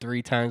hits it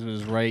 3 times with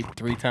his right,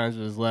 3 times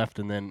with his left,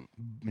 and then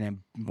And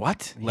then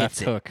What? Left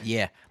hits it. hook.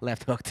 Yeah,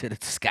 left hook to the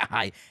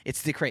sky.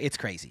 It's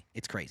crazy.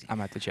 It's crazy. I'm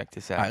gonna have to check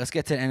this All right, out. let's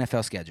get to the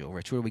NFL schedule.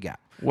 Rich, what do we got?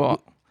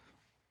 Well,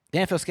 The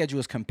NFL schedule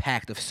is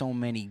compact of so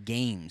many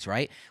games,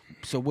 right?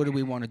 So what do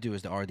we want to do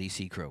as the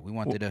RDC crew? We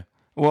wanted to.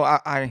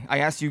 I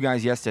asked you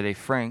guys yesterday,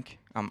 Frank.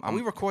 Are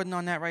we recording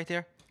on that right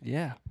there?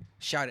 yeah.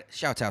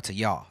 Shouts out to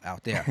y'all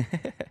out there.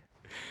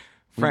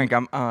 Frank.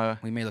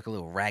 We may look a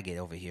little ragged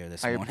over here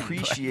this I morning. but-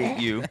 appreciate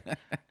you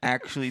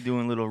actually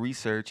doing a little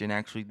research and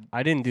actually.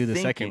 I didn't do the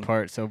Thinking. second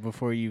part, so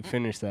before you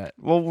finish that,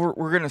 Well,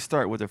 we're gonna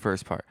start with the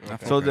first part.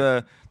 Okay. So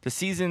Okay. the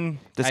season,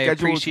 the I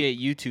schedule. appreciate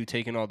you two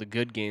taking all the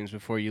good games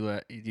before you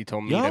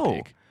told me to Yo,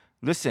 pick.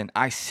 listen,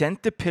 I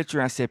sent the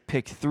picture. I said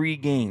pick 3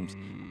 games.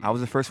 I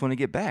was the first one to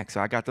get back, so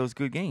I got those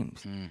good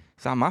games.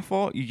 It's not my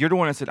fault. You're the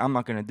one that said I'm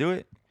not gonna do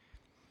it.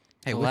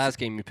 Hey, The what's, last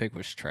game you picked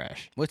was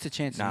trash. what's the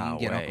chance that we Nah can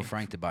get way. Uncle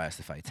Frank to buy us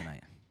the fight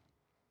tonight?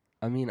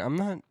 I mean, I'm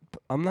not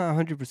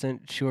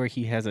 100% sure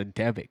he has a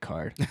debit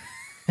card.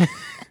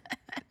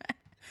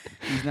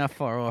 He's not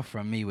far off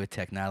from me with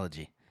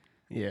technology.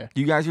 Yeah.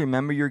 Do you guys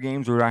remember your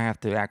games, or do I have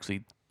to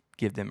actually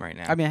give them right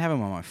now? I mean, I have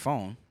him on my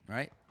phone,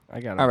 right?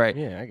 I got him. All right.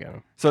 Yeah, I got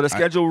him. So the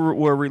schedule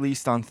were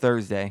released on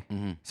Thursday.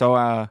 Mm-hmm. So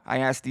I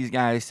asked these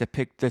guys to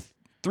pick the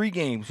 3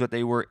 games that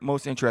they were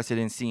most interested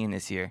in seeing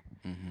this year.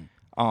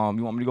 Mm-hmm.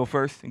 You want me to go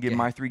first and give Yeah.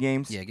 my 3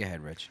 games? Yeah, go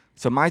ahead, Rich.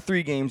 So my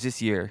 3 games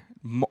this year,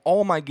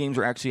 all my games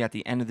are actually at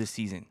the end of the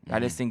season. I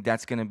Mm-hmm. just think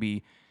that's going to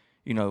be,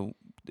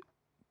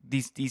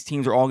 these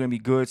teams are all going to be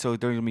good, so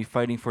they're going to be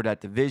fighting for that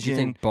Do division you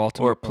think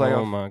Baltimore? or playoff.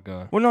 Oh my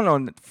god. Well,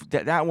 no,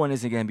 that one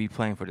isn't going to be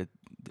playing for the.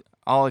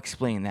 I'll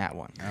explain that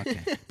one.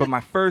 Okay. But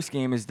my first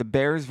game is the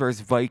Bears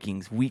versus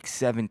Vikings, Week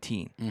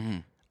 17. Mm-hmm.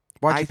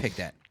 Why'd you I- pick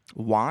that?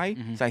 Why?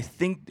 So I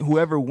think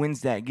whoever wins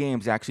that game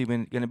is actually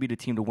going to be the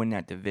team to win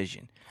that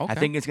division. Okay. I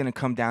think it's going to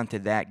come down to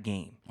that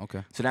game.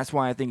 Okay. So that's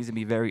why I think it's going to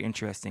be very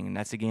interesting, and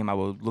that's a game I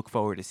will look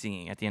forward to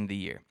seeing at the end of the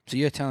year. So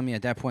you're telling me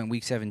at that point,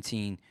 Week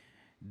 17,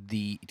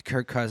 the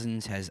Kirk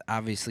Cousins has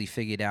obviously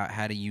figured out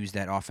how to use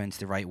that offense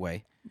the right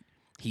way.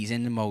 He's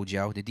in the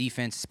mojo. The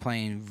defense is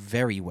playing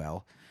very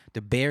well.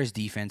 The Bears'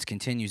 defense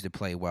continues to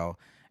play well,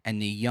 and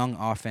the young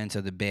offense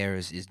of the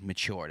Bears is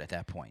matured at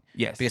that point.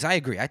 Yes. Because I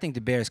agree. I think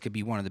the Bears could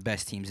be one of the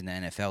best teams in the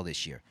NFL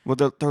this year. Well,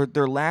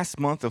 their last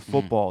month of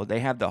football,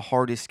 they have the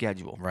hardest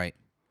schedule. Right.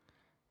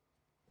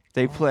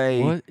 They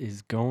play. What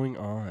is going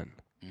on?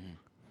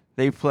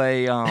 They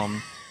play What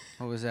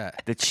was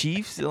that? the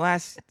Chiefs the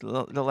last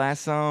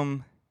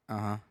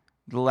Uh-huh.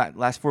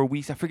 last 4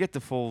 weeks. I forget the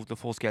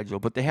full schedule,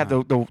 but they have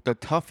the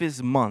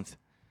toughest month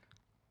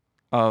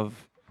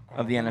of the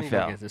Let me look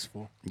NFL. at this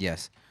fool.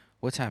 Yes.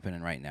 What's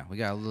happening right now? We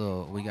got a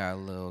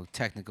little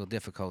technical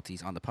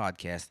difficulties on the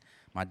podcast.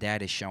 My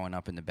dad is showing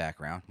up in the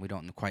background. We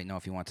don't quite know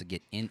if he wants to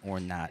get in or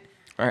not.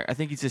 All right, I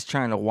think he's just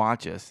trying to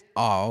watch us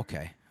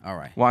Okay. All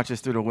right.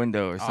 through the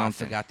window or Oh, I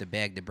something. forgot the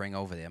bag to bring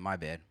over there. My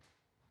bad.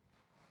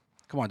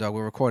 Come on, dog.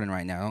 We're recording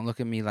right now. Don't look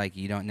at me like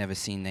you don't never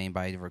seen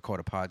anybody record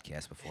a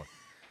podcast before.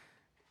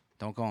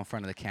 Don't go in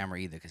front of the camera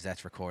either, because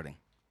that's recording.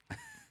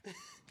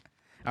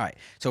 All right.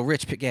 So,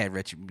 Rich,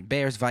 Rich.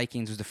 Bears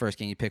Vikings was the first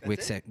game you picked.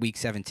 Week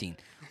 17.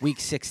 Week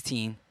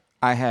 16.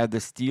 I had the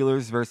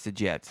Steelers versus the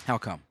Jets. How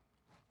come?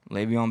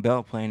 Le'Veon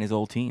Bell playing his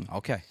old team.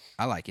 Okay.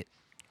 I like it.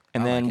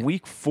 And I then like it.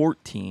 week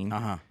 14,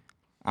 Uh-huh.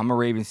 I'm a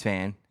Ravens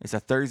fan. It's a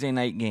Thursday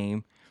night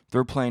game.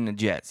 They're playing the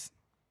Jets.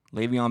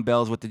 Le'Veon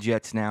Bell's with the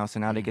Jets now, so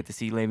now they get to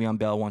see Le'Veon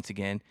Bell once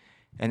again.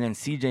 And then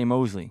C.J.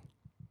 Mosley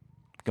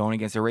going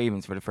against the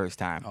Ravens for the first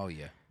time. Oh,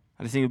 yeah.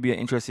 I just think it'll be an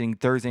interesting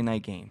Thursday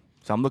night game.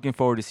 So I'm looking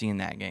forward to seeing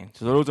that game.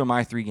 So those are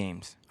my 3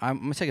 games. I'm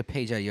going to take a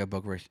page out of your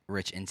book,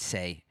 Rich, and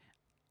say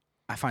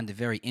I find it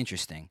very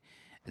interesting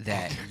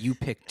that you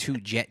picked 2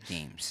 Jet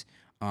games.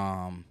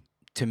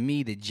 To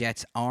me, the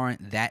Jets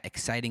aren't that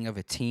exciting of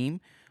a team,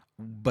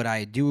 but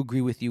I do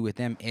agree with you with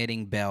them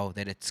adding Bell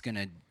that it's going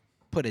to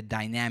put a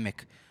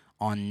dynamic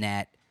on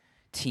that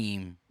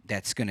team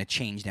that's going to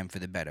change them for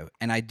the better.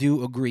 And I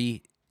do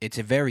agree it's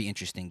a very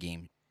interesting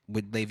game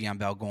with Le'Veon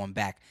Bell going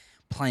back,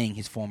 playing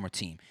his former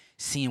team,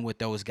 seeing what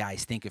those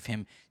guys think of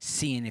him,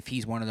 seeing if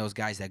he's one of those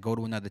guys that go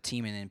to another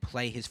team and then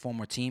play his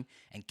former team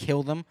and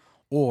kill them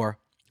or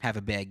have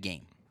a bad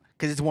game.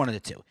 Because it's one of the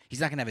two. He's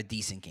not going to have a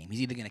decent game.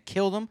 He's either going to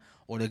kill them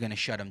or they're going to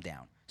shut him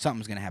down.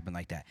 Something's going to happen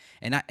like that.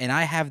 And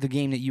I have the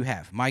game that you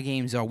have. My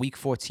games are Week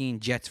 14,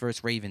 Jets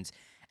versus Ravens.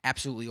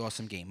 Absolutely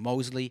awesome game.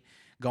 Mosley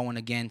going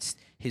against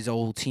his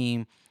old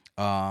team.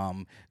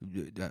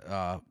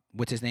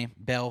 What's his name?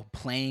 Bell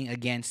playing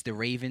against the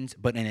Ravens,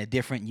 but in a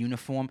different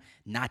uniform.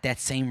 Not that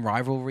same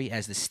rivalry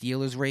as the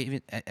Steelers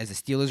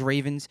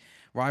Ravens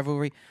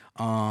rivalry.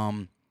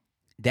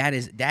 That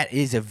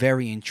is a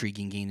very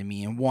intriguing game to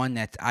me, and one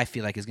that I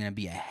feel like is going to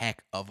be a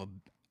heck of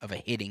a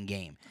hitting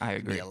game. I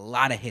agree. Be a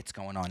lot of hits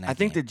going on. I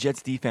think the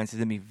Jets defense is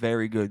going to be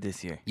very good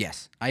this year.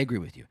 Yes, I agree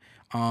with you.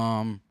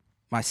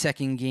 My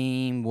second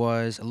game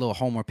was a little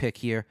homer pick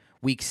here.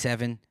 Week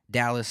 7,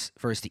 Dallas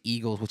versus the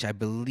Eagles, which I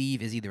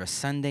believe is either a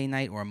Sunday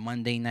night or a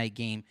Monday night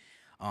game.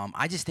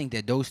 I just think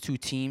that those two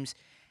teams,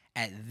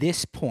 at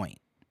this point,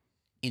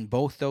 in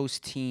both those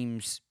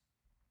teams,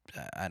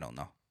 I don't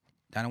know.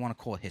 I don't want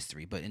to call it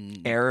history, but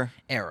in Era.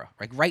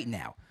 like right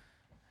now,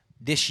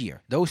 this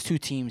year, those two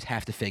teams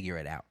have to figure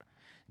it out.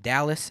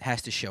 Dallas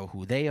has to show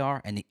who they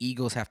are, and the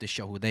Eagles have to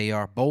show who they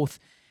are. Both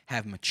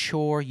have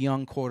mature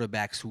young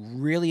quarterbacks who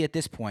really, at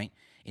this point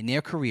in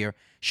their career,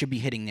 should be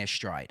hitting their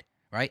stride,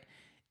 right?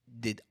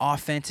 The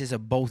offenses are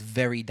both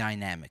very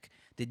dynamic.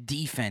 The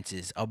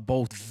defenses are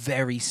both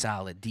very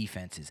solid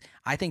defenses.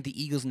 I think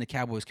the Eagles and the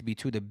Cowboys could be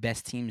 2 of the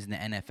best teams in the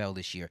NFL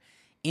this year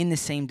in the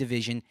same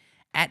division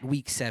at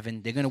Week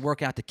 7. They're going to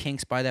work out the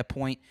kinks by that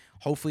point.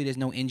 Hopefully there's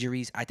no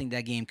injuries. I think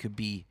that game could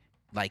be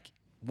like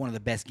one of the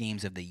best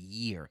games of the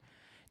year.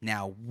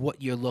 Now,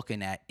 what you're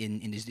looking at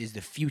is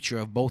the future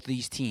of both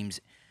these teams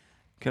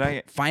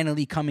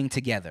finally coming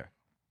together.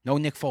 No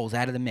Nick Foles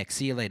out of the mix.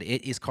 See you later.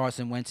 It is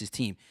Carson Wentz's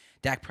team.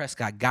 Dak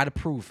Prescott, got to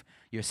prove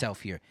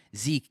yourself here.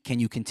 Zeke, can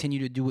you continue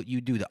to do what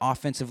you do? The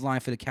offensive line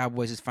for the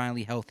Cowboys is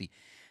finally healthy.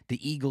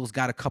 The Eagles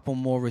got a couple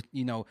more,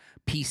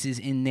 pieces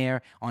in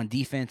there on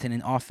defense and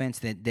in offense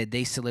that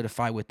they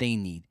solidify what they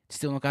need.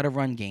 Still don't got a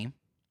run game,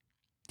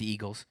 the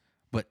Eagles,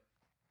 but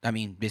I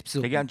mean,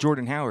 They got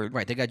Jordan Howard.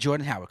 Right, they got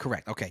Jordan Howard.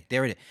 Correct. Okay,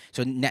 there it is.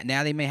 So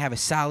now they may have a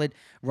solid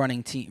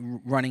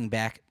running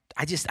back.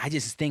 I just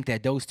think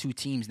that those two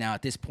teams now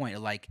at this point are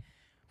like,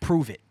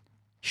 prove it,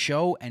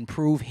 show and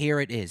prove. Here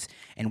it is,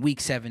 and Week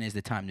 7 is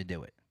the time to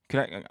do it.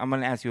 I'm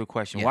going to ask you a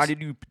question. Yes. Why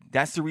did you?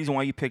 That's the reason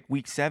why you picked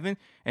Week 7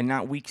 and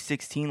not Week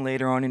 16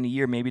 later on in the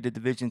year. Maybe the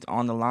division's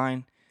on the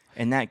line.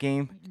 in that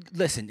game.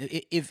 Listen,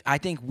 if I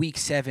think week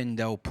 7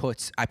 though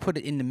I put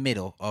it in the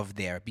middle of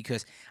there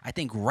because I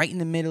think right in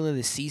the middle of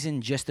the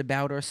season, just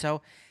about or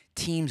so,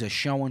 teams are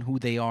showing who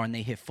they are and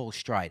they hit full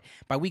stride.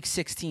 By week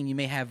 16, you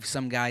may have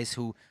some guys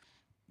who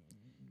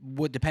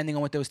would, depending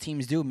on what those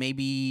teams do,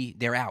 maybe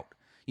they're out.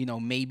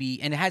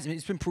 Maybe, and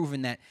it's been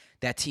proven that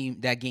that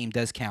game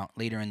does count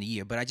later in the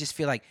year. But I just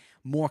feel like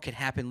more could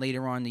happen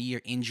later on in the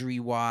year, injury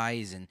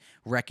wise and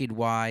record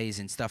wise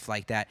and stuff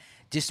like that.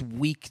 Just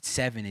week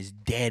 7 is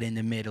dead in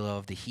the middle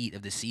of the heat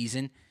of the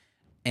season,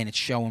 and it's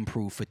show and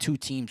prove for two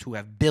teams who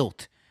have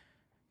built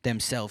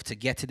themselves to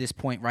get to this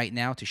point right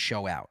now to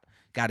show out.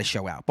 Got to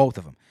show out, both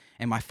of them.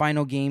 And my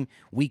final game,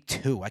 week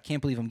 2. I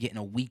can't believe I'm getting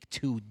a week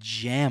 2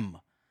 gem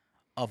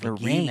of a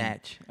game.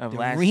 Rematch of the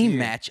last year.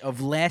 rematch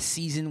of last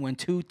season when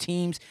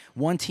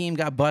one team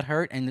got butt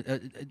hurt,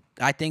 and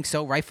I think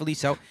so, rightfully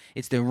so.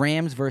 It's the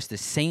Rams versus the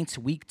Saints,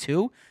 week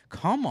 2.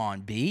 Come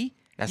on, B.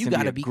 That's You gonna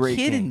got to a be great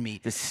kidding game. me.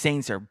 The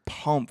Saints are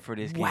pumped for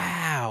this game.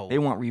 Wow. They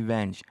want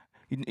revenge.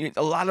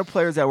 A lot of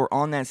players that were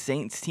on that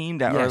Saints team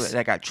that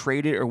got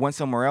traded or went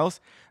somewhere else,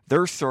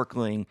 they're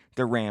circling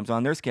the Rams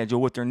on their schedule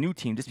with their new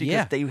team just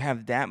because they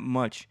have that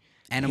much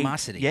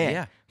Animosity. hate,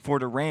 Yeah. for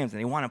the Rams, and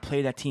they want to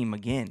play that team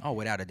again. Oh,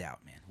 without a doubt,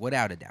 man.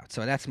 Without a doubt.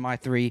 So that's my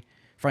 3.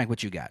 Frank,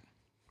 what you got?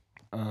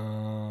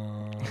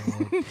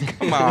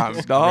 Come on,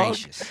 dog.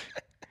 Gracious.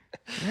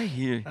 Right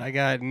here. I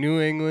got New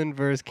England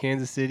versus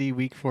Kansas City,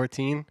 week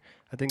 14.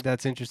 I think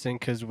that's interesting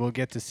because we'll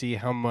get to see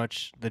how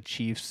much the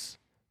Chiefs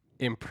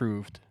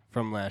improved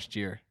from last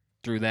year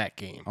through that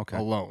game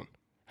alone.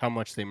 How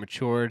much they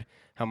matured,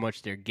 how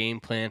much their game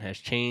plan has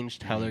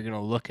changed, how they're going to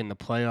look in the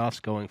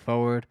playoffs going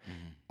forward,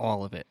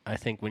 all of it. I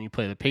think when you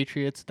play the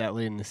Patriots that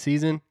late in the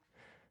season,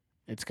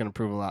 it's going to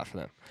prove a lot for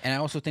them. And I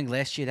also think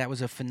last year that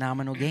was a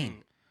phenomenal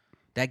game.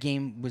 That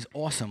game was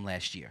awesome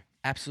last year.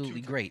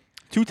 Absolutely great.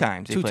 2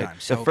 times they played.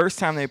 times. The So- first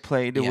time they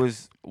played, it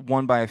was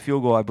won by a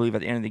field goal, I believe,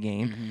 at the end of the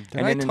game.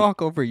 Did I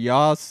talk over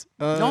y'all's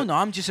No,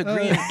 I'm just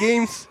agreeing.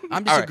 games?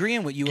 I'm just All right.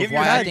 agreeing with you Give of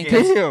your why I side think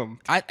game.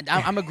 that's,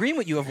 Damn. I'm agreeing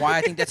with you of why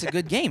I think that's a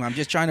good game. I'm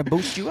just trying to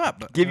boost you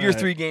up. But Give your Alright.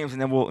 3 games,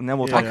 and then we'll Yeah,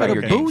 talk about your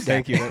could've games. booed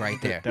Thank you.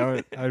 right there.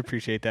 I would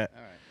appreciate that.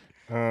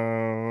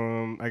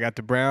 I got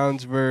the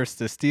Browns versus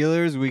the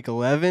Steelers, week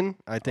 11.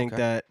 I think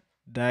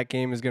that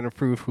game is going to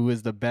prove who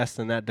is the best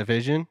in that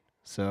division.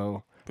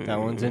 So that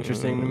one's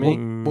interesting to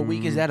me. what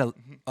week is that?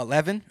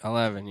 11?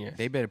 11, yes.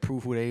 They better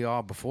prove who they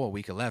are before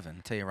week 11.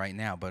 I'll tell you right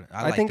now. But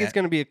I I like think that. it's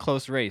going to be a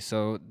close race.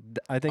 So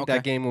I think Okay.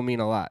 that game will mean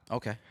a lot.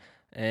 Okay.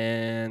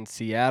 And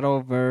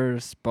Seattle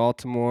versus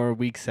Baltimore,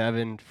 week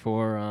 7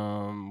 for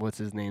what's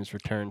his name's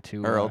return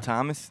to Earl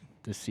Thomas.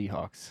 the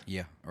Seahawks.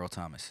 Yeah, Earl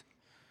Thomas.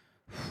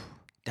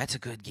 That's a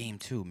good game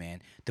too,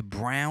 man. The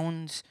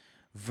Browns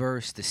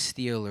versus the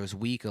Steelers,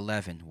 week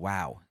 11.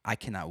 Wow, I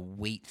cannot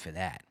wait for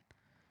that.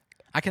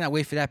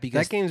 Because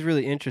That game's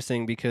really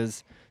interesting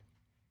because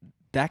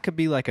that could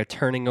be like a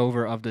turning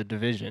over of the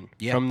division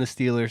from the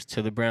Steelers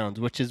to the Browns,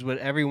 which is what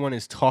everyone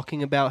is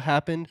talking about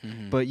happened.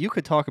 But you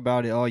could talk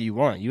about it all you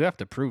want. You have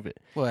to prove it.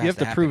 Well, it you has have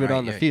to happen, prove it right?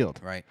 on the Yeah, field.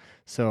 right?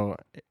 So,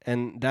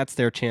 and that's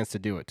their chance to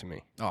do it to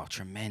me. Oh,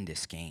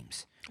 tremendous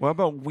games. What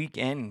about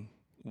weekend?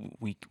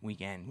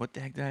 Weekend. What the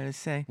heck did I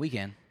just say?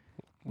 Weekend,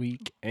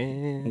 Week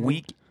 8.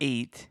 Week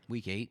 8.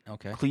 week 8.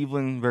 Okay,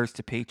 Cleveland versus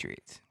the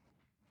Patriots.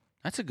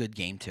 that's a good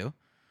game too.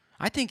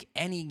 I think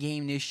any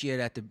game this year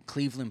that the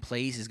Cleveland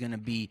plays is going to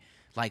be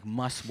like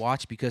must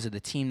watch because of the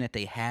team that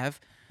they have.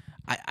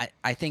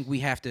 I think we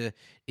have to,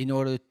 in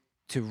order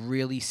to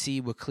really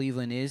see what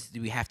Cleveland is,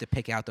 we have to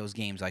pick out those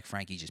games like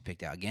Frankie just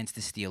picked out against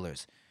the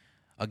Steelers,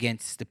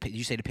 against the. Did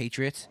you say the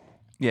Patriots?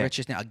 Yeah. Rich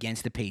just now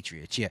against the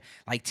Patriots. Yeah,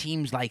 like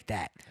teams like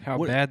that. How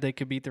What- bad they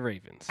could beat the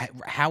Ravens.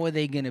 How are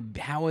they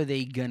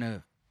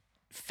gonna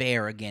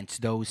fare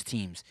against those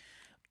teams?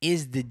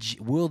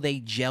 Will they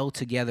gel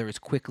together as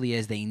quickly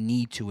as they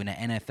need to in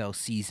an NFL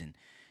season?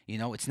 You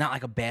know, it's not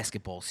like a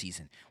basketball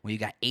season where you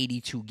got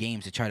 82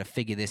 games to try to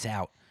figure this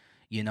out,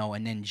 you know,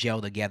 and then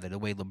gel together the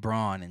way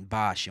LeBron and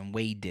Bosh and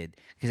Wade did.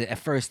 Because at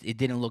first it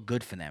didn't look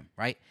good for them,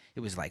 right? It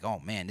was like, oh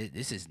man,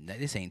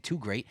 this ain't too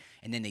great,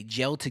 and then they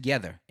gelled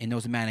together in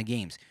those amount of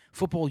games.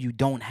 Football, you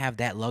don't have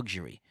that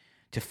luxury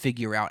to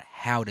figure out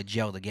how to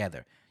gel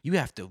together. You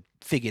have to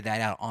figure that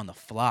out on the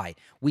fly,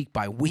 week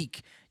by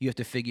week. You have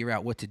to figure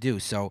out what to do.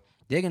 So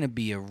they're going to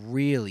be a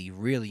really,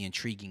 really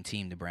intriguing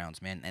team, the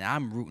Browns, man. And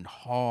I'm rooting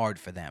hard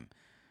for them.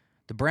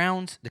 The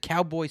Browns, the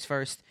Cowboys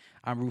first,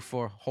 I'm rooting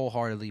for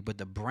wholeheartedly. But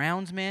the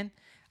Browns, man,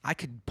 I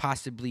could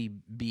possibly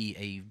be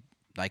a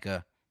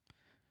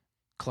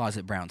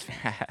closet Browns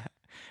fan.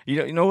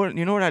 You know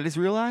what I just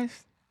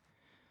realized?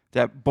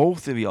 That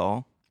both of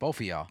y'all Both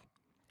of y'all.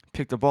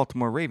 picked the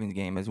Baltimore Ravens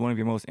game as one of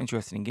your most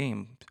interesting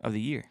games of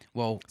the year.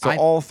 Well, So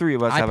all 3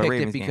 of us I have a picked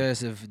Ravens it game.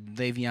 because of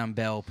Le'Veon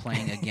Bell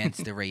playing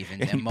against the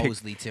Ravens And and he picked-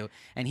 Mosley too,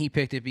 and he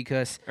picked it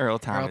because Earl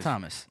Thomas. Earl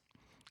Thomas.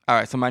 All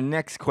right, so my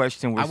next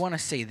question was I want to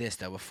say this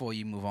though before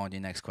you move on to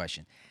your next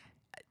question.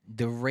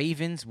 The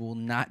Ravens will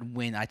not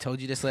win. I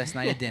told you this last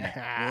night at dinner.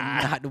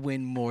 Will not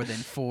win more than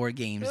 4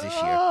 games this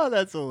year, Oh,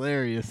 that's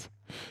hilarious.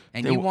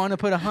 and They you w- want to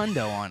put a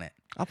hundo on it.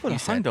 I'll put You a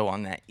said- hundo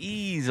on that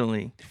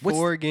easily. What's-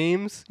 4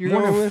 games. You're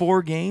More going than with?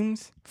 4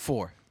 games.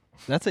 4.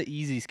 That's an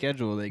easy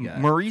schedule they got.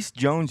 Maurice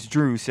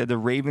Jones-Drew said the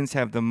Ravens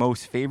have the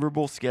most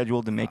favorable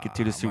schedule to make it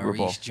to the Super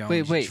Bowl. Maurice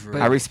Jones Wait, Drew.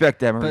 but- I respect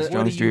that, Maurice but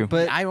what do Jones-Drew. you-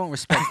 but- I don't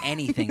respect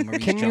anything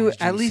Maurice Can Jones you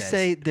Drew at least says.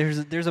 say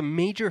there's a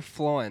major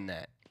flaw in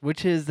that,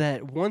 which is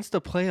that once the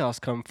playoffs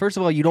come, first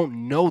of all, you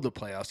don't know the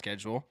playoff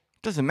schedule.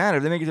 Doesn't matter.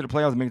 If they make it to the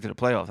playoffs, they make it to the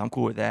playoffs. I'm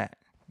cool with that.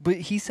 But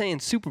he's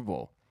saying Super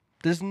Bowl.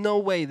 There's no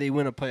way they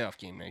win a playoff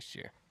game next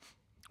year.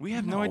 We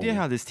have no idea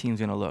how this team's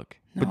going to look.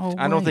 But No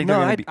I don't way. think No,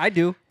 they're going I, to be. I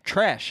do.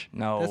 Trash.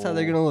 No. That's how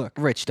they're gonna look.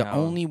 Rich, the No.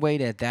 only way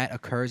that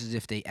occurs is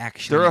if they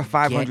actually They're a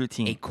 500 get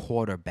team. a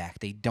quarterback.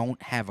 They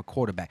don't have a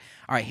quarterback.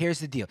 All right, here's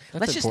the deal.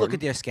 That's Let's just look at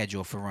important. their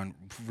schedule for run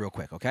real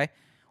quick, okay?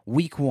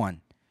 Week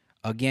 1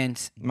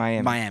 against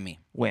Miami.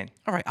 Win.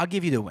 All right, I'll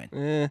give you the win.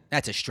 Eh,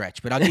 That's a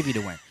stretch, but I'll give you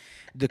the win.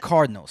 The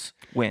Cardinals.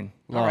 Win.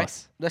 All right,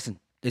 loss. listen,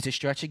 it's a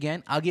stretch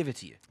again. I'll give it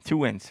to you. 2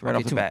 wins right Okay,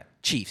 off the 2. bat.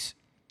 Chiefs,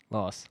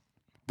 Loss.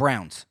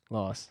 Browns,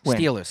 Loss. Win.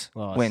 Steelers,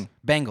 Loss. Win.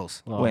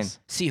 Bengals, Loss. Win.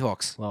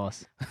 Seahawks,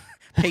 Loss.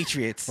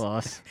 Patriots,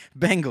 Loss.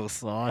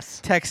 Bengals, Loss.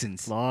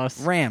 Texans,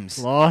 Loss. Rams,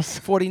 Loss.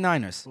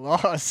 49ers,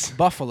 Loss.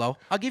 Buffalo.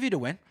 I'll give you the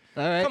win.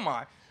 All right. Come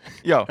on.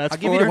 Yo, That's I'll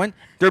give you the 4. win.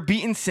 they're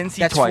beating Cincy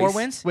That's twice. 4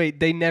 wins. Wait,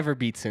 they never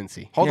beat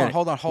Cincy. Hold Yeah,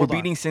 on. We're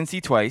beating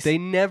Cincy twice. They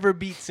never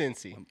beat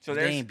Cincy. so they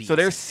there's ain't beat so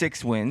there's Cincy.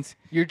 6 wins.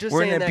 You're just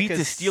We're saying gonna that beat the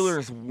 'cause-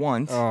 Steelers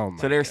once. Oh my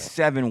so there's God.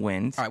 7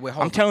 wins. All right, wait,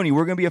 hold I'm on. telling you,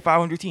 we're gonna be a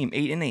 500 team,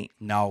 8-8.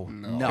 No.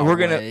 No. And we're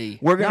gonna way.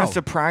 we're gonna No.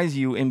 surprise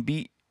you and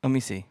beat. Let me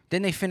see.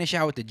 Then they finish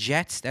out with the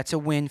Jets. That's a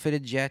win for the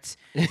Jets.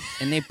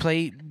 And they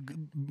play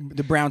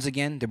the Browns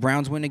again. The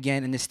Browns win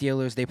again, and the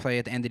Steelers they play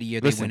at the end of the year.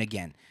 They Listen, win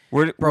again.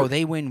 We're Bro, we're-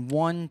 they win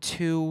 1,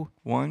 2,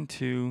 1,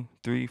 2,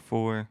 3,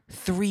 4,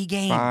 3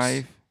 games.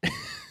 5.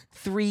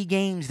 3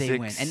 games they 6,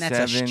 win, and that's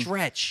a 7.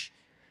 stretch.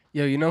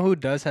 Yo, you know who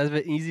does have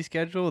an easy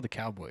schedule? The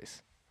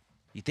Cowboys.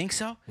 You think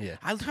so? Yeah.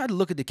 I tried to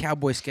look at the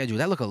Cowboys schedule.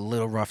 That looked a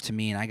little rough to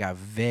me, and I got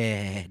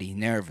very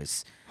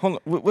nervous.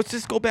 Hold on. Let's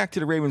just go back to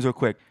the Ravens real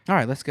quick. All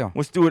right, let's go.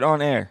 Let's do it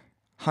on air.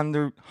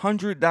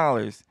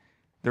 $100.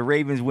 The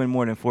Ravens win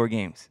more than 4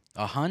 games.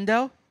 A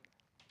hundo?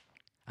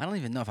 I don't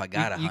even know if I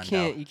got a you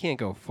hundo. You can't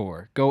go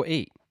 4. Go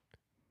 8.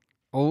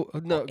 Oh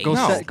no, Eight go is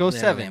No. go literally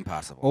 7.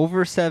 Impossible.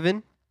 Over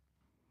 7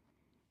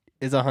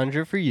 is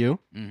 100 for you.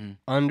 Mm-hmm.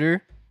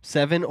 Under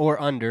 7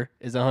 or under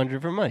is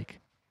 100 for Mike.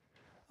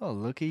 Oh,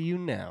 look at you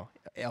now.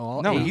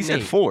 All No, 8 he and said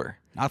 8. 4.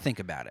 I'll think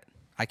about it.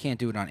 I can't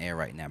do it on air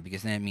right now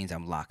because then it means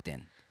I'm locked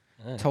in.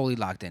 Alright. Totally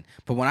locked in.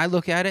 But when I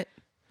look at it,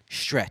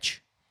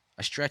 stretch.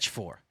 A stretch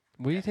 4.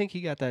 Where do you think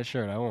he got that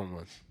shirt? I want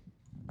one.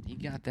 He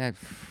got that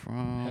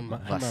from my-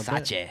 had my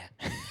Versace.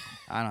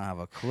 I don't have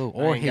a clue. I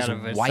Or ain't his got a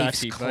Versace wife's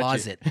budget.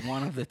 closet.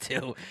 One of the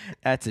two.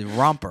 That's a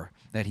romper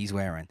that he's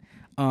wearing.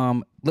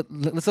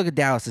 Let's look at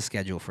Dallas'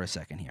 schedule for a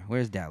second here.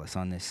 Where's Dallas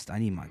on this? I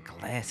need my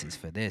glasses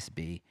for this,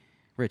 B.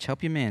 Rich,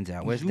 help your mans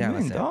out. Where's Zoom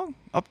Dallas in, at? dog?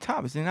 Up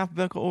top. It's in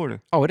alphabetical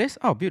order. Oh, it is?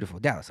 Oh, beautiful.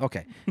 Dallas.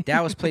 Okay.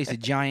 Dallas plays the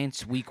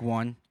Giants week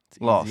 1.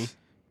 Loss.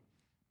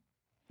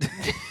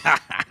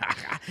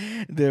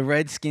 The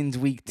Redskins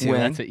week 2. Win.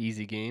 That's an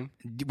easy game.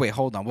 Wait,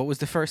 hold on. What was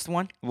the first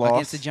one Loss.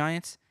 against the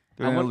Giants?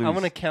 They're I gonna want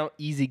lose. to count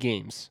easy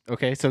games.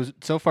 Okay,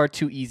 so far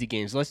 2 easy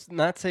games. Let's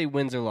not say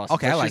wins or losses.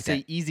 Okay, I Let's like just say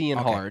that. easy and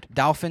Okay. hard.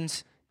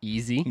 Dolphins,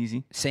 Easy,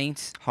 Easy.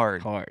 Saints,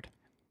 Hard. hard,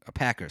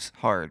 Packers.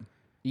 Hard.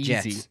 easy.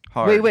 Jets.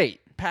 Hard.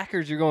 Wait.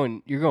 Packers, you're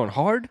going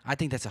hard. I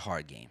think that's a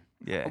hard game.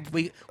 Yeah.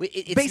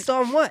 It's, Based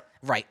on what?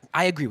 right,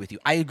 I agree with you.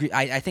 I agree.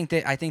 I think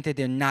that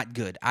they're not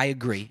good. I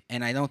agree,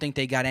 and I don't think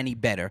they got any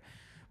better.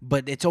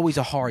 But it's always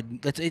a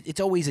hard. It's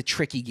always a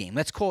tricky game.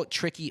 Let's call it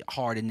tricky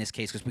hard in this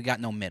case because we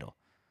got no middle.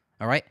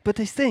 All right. But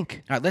they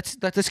stink. All right.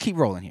 Let's keep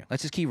rolling here.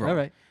 Let's just keep rolling. All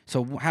right.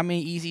 So how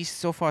many easies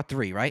so far?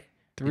 3, right?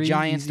 3 The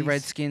Giants, the easies.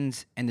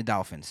 Redskins, and the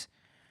Dolphins.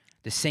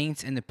 The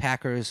Saints and the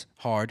Packers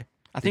hard.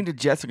 I think the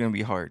Jets are going to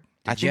be hard.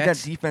 I think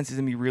Jets? that defense is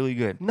going to be really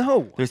good.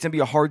 No. There's going to be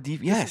a hard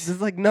defense. Yes. This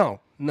is like no.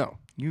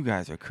 You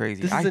guys are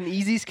crazy. This is an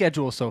easy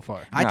schedule so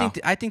far. I No.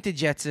 think the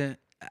Jets.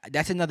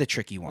 That's another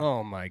tricky one.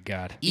 Oh my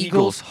God.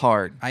 Eagles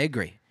hard. I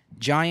agree.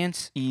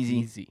 Giants, Easy.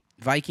 Easy.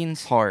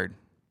 Vikings. Hard.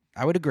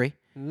 I would agree.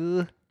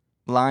 Ugh,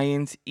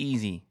 Lions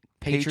easy.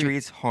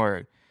 Patriots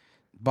hard.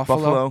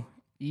 Buffalo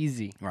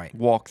easy. Right.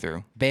 walk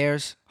through.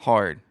 Bears,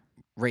 Hard.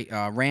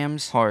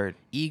 Rams, Hard.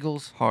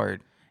 Eagles,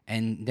 Hard.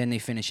 and then they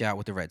finish out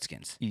with the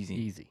Redskins. Easy.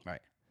 Easy.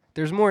 Right.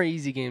 There's more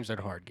easy games than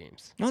hard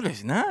games. No,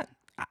 there's not.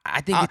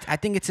 I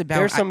think it's about.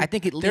 There's some. I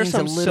think it there's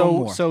leans a some little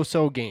more.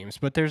 so games,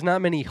 but there's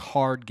not many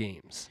hard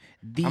games.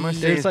 The, I'm gonna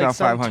say There's it's like about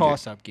some 500.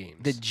 toss-up games.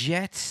 the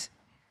Jets,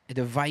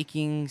 the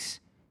Vikings.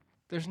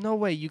 There's no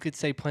way you could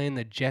say playing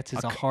the Jets is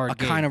a, k- hard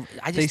game. kind of.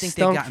 I just They think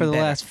stunk they've for the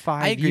better. last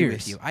 5 I agree years.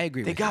 with you. I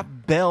agree. They with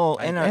got Bell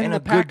and and a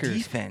the good Packers.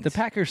 defense. The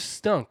Packers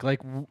stunk. Like,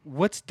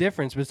 what's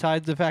difference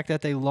besides the fact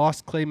that they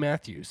lost Clay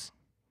Matthews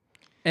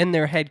and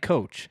their head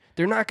coach?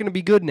 They're not going to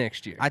be good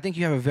next year. I think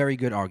you have a very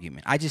good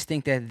argument. I just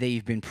think that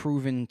they've been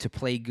proven to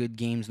play good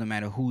games no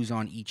matter who's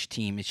on each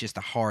team. It's just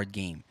a hard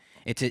game.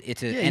 It's a Yeah,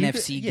 you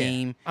NFC could- yeah.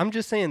 game. I'm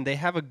just saying they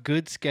have a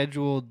good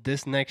schedule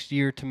this next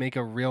year to make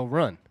a real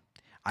run.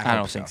 I I hope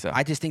don't think so.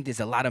 I just think there's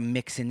a lot of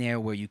mix in there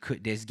where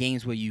there's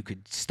games where you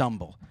could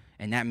stumble,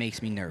 and that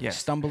makes me nervous. Yes.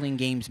 Stumbling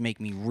games make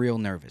me real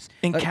nervous.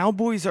 And Let-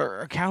 Cowboys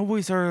are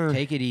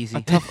Take it easy.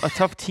 a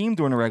tough team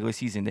during the regular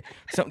season.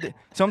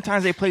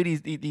 Sometimes they play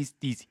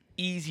these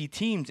easy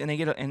teams and they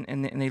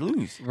and they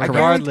lose.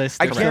 Regardless,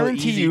 I they're still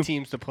guarantee easy you.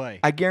 teams to play.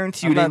 I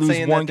guarantee I'm you they not lose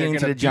saying one that they're game to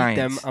gonna the beat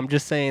Giants. them. I'm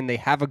just saying they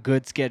have a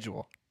good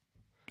schedule.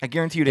 I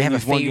guarantee you they have a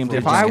lose one game to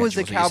the favorable If I Giants. was a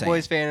schedule, is what you're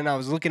Cowboys fan and I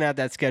was looking at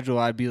that schedule,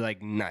 I'd be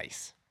like,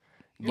 nice.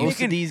 You're Most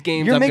making- of these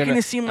games, you're I'm making gonna,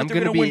 it seem like I'm they're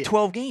gonna going to win be-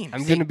 12 games.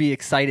 I'm going to be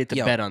excited to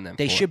Yo, bet on them.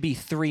 They for should it. be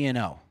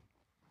 3-0.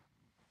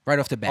 Right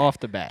off the bat. Off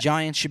the bat.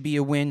 Giants should be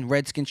a win.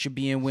 Redskins should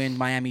be a win.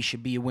 Miami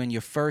should be a win.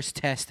 Your first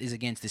test is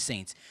against the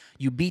Saints.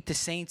 You beat the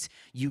Saints.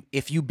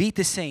 If you beat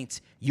the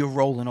Saints, you're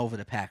rolling over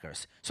the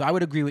Packers. So I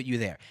would agree with you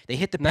there. They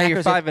hit the Now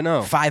Packers you're at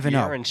 5-0. 5-0.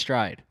 You're in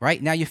stride.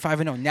 Right? Now you're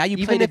 5-0. Now you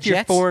play Even the if you're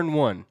Jets.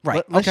 4-1,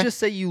 Right, Let's okay. just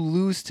say you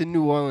lose to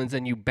New Orleans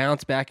and you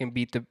bounce back and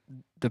beat the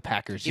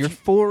Packers. If You're you-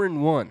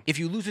 4-1. If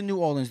you lose in New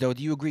Orleans, though,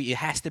 do you agree it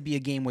has to be a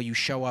game where you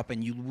show up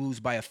and you lose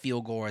by a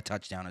field goal or a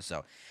touchdown or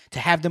so? To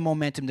have the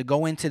momentum to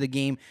go into the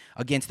game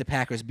against the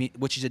Packers,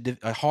 which is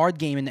a hard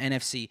game in the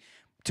NFC,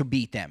 to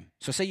beat them.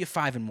 So say you're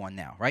 5-1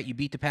 now, right? You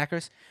beat the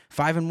Packers,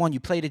 5-1.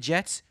 You play the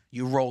Jets,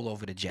 you roll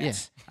over the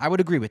Jets. I would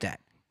agree with that.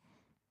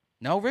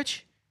 No,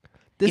 Rich?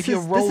 If you're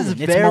rolling,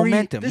 it's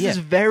momentum. This Yeah. is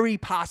very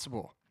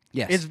possible.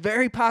 Yes. It's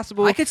very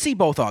possible I could see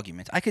both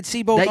arguments. I could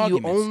see both that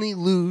arguments. you only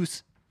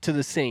lose to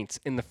the Saints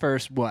in the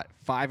first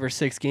 5 or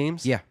 6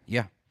 games. Yeah.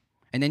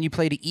 And then you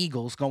play the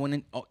Eagles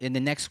going in the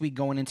next week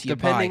going into your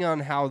Depending bye. on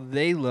how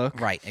they look,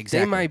 Right, They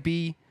exactly. might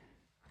be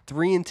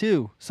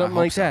 3-2, something hope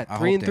like so. that. I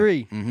hope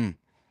 3-3. Mm-hmm.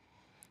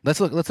 Let's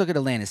look at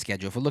Atlanta's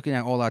schedule. If we're looking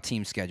at all our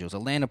team schedules,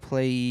 Atlanta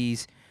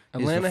plays.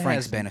 Atlanta is for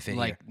Frank's has benefit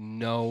like here.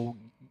 no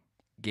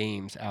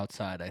games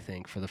outside. I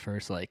think for the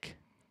first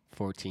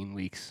 14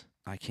 weeks.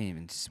 I can't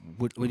even.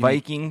 What do you mean?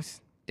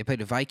 Vikings, They play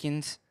the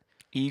Vikings.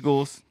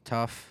 Eagles,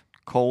 Tough.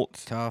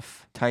 Colts,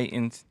 Tough.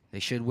 Titans, They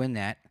should win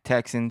that.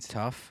 Texans,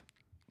 Tough.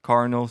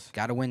 Cardinals,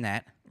 Got to win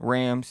that.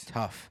 Rams,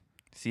 Tough.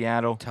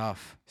 Seattle,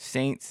 Tough.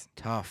 Saints,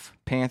 Tough.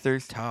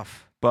 Panthers,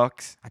 Tough.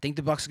 Bucks, I think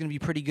the Bucks are going to be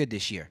pretty good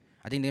this year.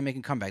 I think they're making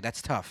a comeback.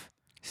 That's tough.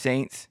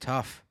 Saints,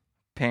 Tough.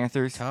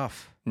 Panthers,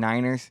 Tough.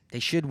 Niners, They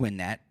should win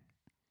that.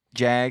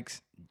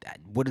 Jags,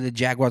 What are the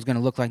Jaguars going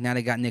to look like now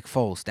they got Nick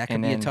Foles? That could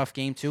And be a then- tough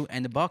game too.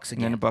 And the Bucks and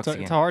again. then the Bucks It's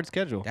again. a hard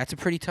schedule. That's a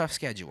pretty tough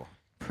schedule.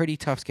 Pretty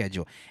tough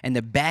schedule. And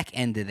the back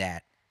end of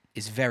that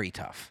is very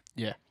tough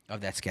Yeah.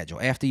 of that schedule.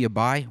 After you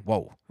bye,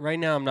 whoa. Right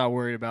now, I'm not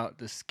worried about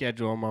the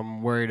schedule.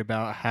 I'm worried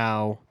about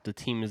how the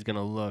team is going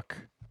to look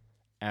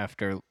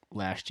after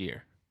last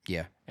year,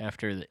 Yeah,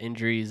 after the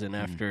injuries and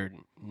after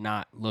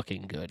not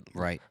looking good.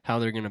 right. How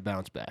they're going to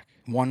bounce back.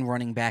 One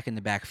running back in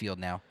the backfield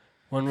now.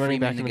 One running Freeman,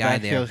 back in the the guy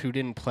there. backfield who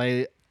didn't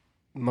play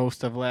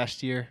most of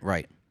last year.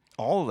 Right,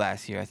 All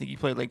last year. I think he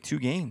played like 2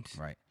 games.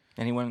 right.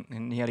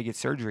 And he had to get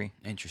surgery.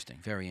 Interesting.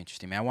 Very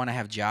interesting. Man, I want to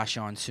have Josh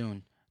on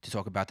soon to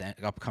talk about the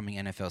upcoming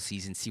NFL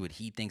season, see what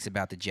he thinks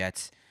about the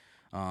Jets,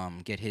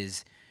 get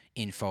his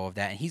info of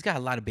that. And he's got a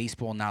lot of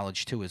baseball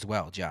knowledge too as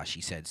well, Josh,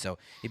 he said. So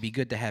it'd be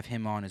good to have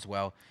him on as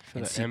well. For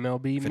and the see-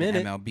 MLB for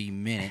minute. the MLB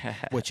minute,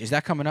 which is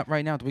that coming up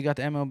right now? Do we got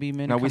the MLB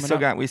minute? No, we coming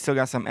still up?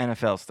 got some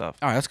NFL stuff.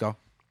 All right, let's go.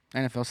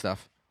 NFL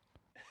stuff.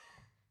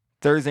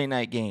 Thursday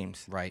night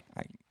games. Right.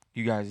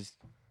 You guys,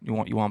 you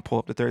want to pull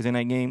up the Thursday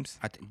night games?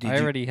 I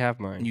already have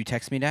mine. You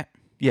text me that?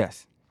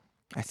 Yes,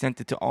 I sent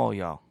it to all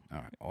y'all. All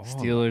right. Oh.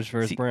 Steelers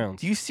versus See,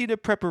 Browns. Do you see the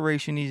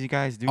preparation these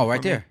guys do? Oh,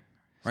 right for me? there.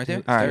 Right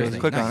there. All right, Thursday.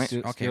 click on Nice.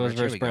 it. Okay, Steelers Rich,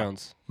 here versus we go.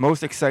 Browns.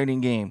 Most exciting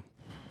game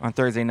on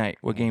Thursday night.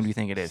 What game do you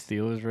think it is?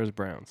 Steelers versus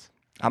Browns.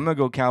 I'm gonna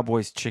go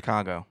Cowboys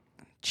Chicago.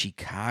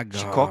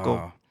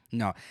 Chicago.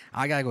 No,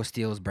 I gotta go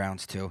Steelers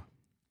Browns too.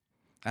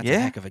 That's a Yeah?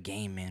 heck of a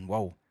game, man.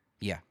 Whoa.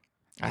 Yeah.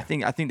 I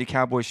think the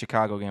Cowboys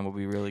Chicago game will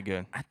be really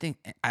good.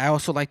 I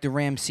also like the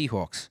Rams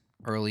Seahawks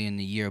early in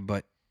the year,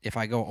 but if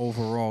I go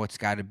overall, it's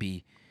got to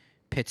be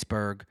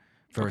Pittsburgh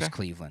versus Okay.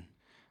 Cleveland.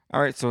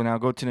 All right, so now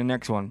go to the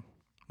next one.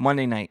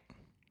 Monday night.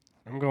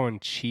 I'm going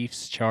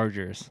Chiefs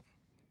Chargers.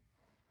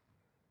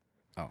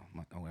 Oh,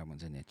 that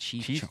one's in there.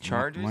 Chiefs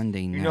Chargers.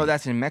 Monday night. You know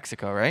that's in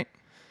Mexico, right?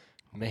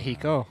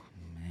 Mexico.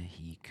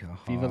 Mexico.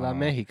 Viva la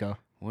Mexico.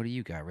 What do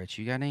you got, Rich?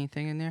 You got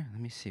anything in there?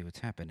 Let me see what's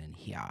happening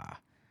here.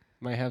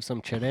 Might have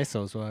some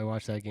chorezos while I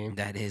watch that game.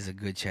 That is a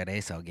good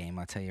Chorizo game,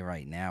 I'll tell you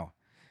right now.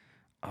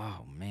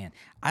 Oh, man.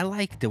 I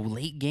like the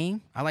late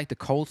game. I like the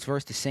Colts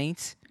versus the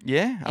Saints.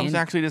 Yeah, I was And-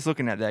 actually just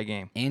looking at that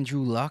game.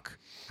 Andrew Luck,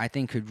 I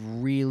think, could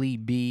really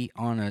be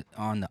on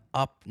the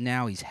up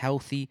now. He's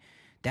healthy.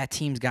 That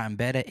team's gotten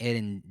better.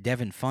 Adding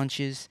Devin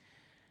Funches.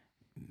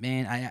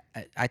 Man,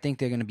 I think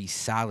they're going to be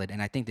solid,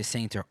 and I think the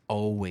Saints are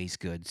always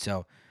good.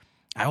 So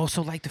I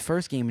also like the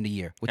first game of the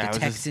year with Yeah, the it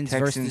was just Texans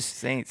Texans,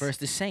 Saints. versus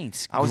the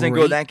Saints. I was gonna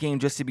go Great. that game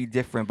just to be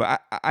different,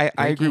 but I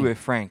Great agree game. with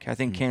Frank. I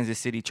think Kansas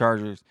City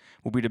Chargers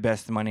will be the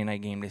best Monday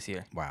night game this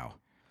year. Wow.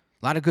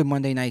 A lot of good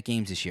Monday night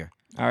games this year.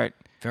 All right,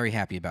 Very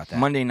happy about that.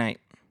 Monday night.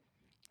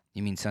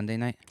 You mean Sunday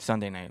night?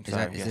 Sunday night. I'm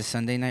sorry. Is this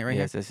Sunday night right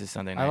Yes, here? this is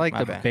Sunday night. I like My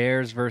the bad.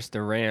 Bears versus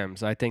the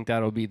Rams. I think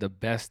that'll be the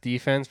best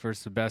defense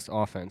versus the best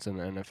offense in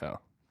the NFL.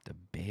 The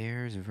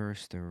Bears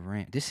versus the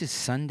Rams. This is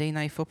Sunday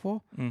night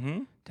football?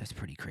 Mm-hmm. That's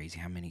pretty crazy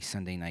how many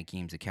Sunday night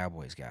games the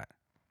Cowboys got.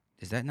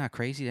 Is that not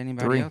crazy to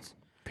anybody 3. else?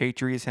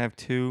 Patriots have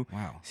 2.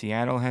 Wow.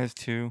 Seattle has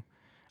 2.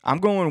 I'm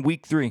going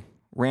week 3.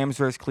 Rams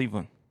versus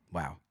Cleveland.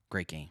 Wow.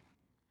 Great game.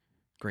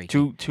 Great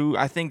game. Two.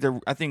 I think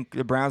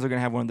the Browns are going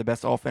to have one of the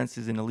best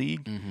offenses in the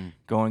league Mm-hmm.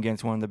 going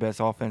against one of the best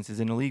offenses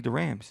in the league, the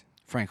Rams.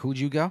 Frank, who'd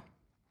you go?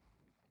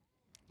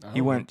 He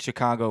went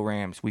Chicago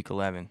Rams week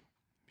 11.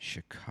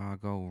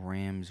 Chicago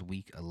Rams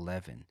week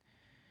 11.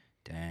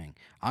 Dang.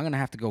 I'm going to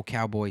have to go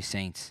Cowboys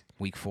Saints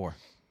week 4.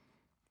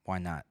 Why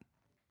not?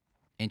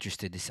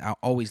 Interested. I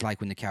always like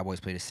when the Cowboys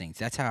play the Saints.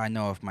 That's how I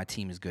know if my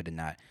team is good or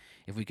not.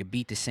 If we could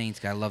beat the Saints,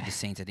 I love the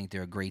Saints. I think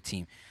they're a great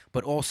team.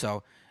 But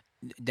also,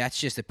 that's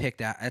just a pick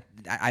that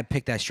I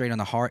picked that straight on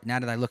the heart. Now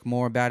that I look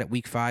more about it,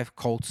 week 5,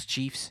 Colts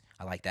Chiefs.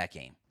 I like that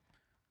game.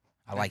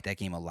 I like that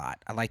game a lot.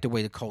 I like the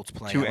way the Colts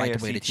play. 2 I like the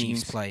AFC way the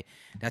Chiefs teams. play.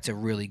 That's a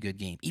really good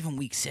game. Even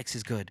week 6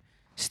 is good.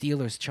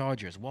 Steelers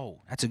Chargers. Whoa,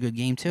 that's a good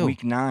game too.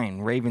 Week 9,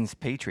 Ravens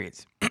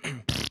Patriots.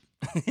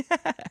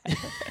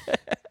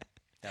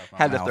 That was my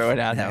Had to mouth. throw it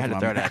out there. That Had to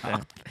was throw my it out there.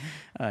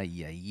 mouth.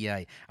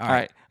 Yeah. All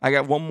right. I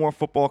got one more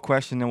football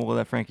question, then we'll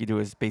let Frankie do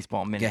his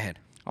baseball minute. Go ahead.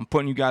 I'm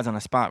putting you guys on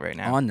the spot right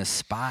now. On the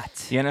spot.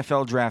 The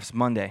NFL drafts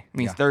Monday.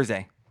 Means Yeah.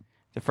 Thursday.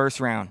 The first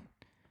round.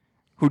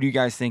 Who do you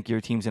guys think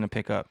your team's going to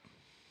pick up?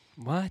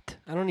 What?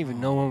 I don't even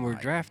know when we're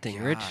my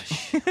drafting, Rich.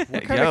 gosh.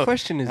 What kind Yo, of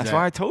question is That's that?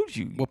 why I told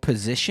you. What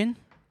position?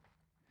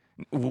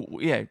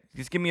 Yeah,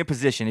 just give me a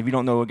position if you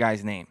don't know a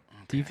guy's name.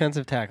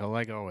 Defensive tackle,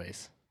 like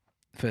always.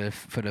 For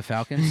the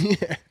Falcons?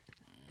 Yeah.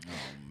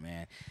 Oh,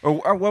 man.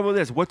 Or what about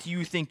this? What do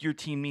you think your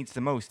team needs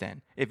the most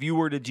then? If you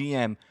were the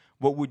GM,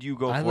 what would you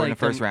go for in the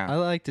first round? I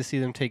like to see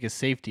them take a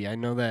safety. I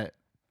know that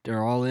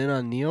they're all in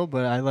on Neal,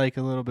 but I like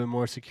a little bit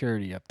more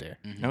security up there.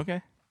 Mhm.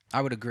 Okay.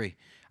 I would agree.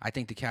 I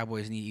think the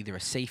Cowboys need either a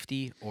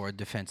safety or a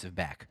defensive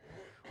back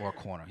or a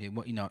corner.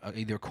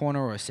 Either a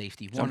corner or a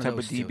safety. Some One type of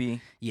those of two.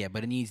 DB. Yeah,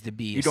 but it needs to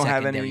be You a don't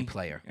have secondary any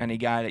player. any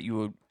guy that you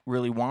would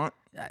really want?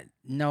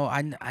 No,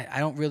 I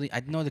don't really.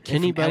 I know the kid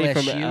Anybody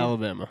from from LSU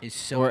Alabama is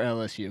so. or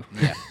LSU.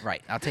 Yeah,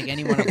 right. I'll take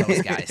any one of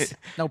those guys.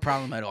 No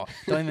problem at all.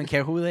 Don't even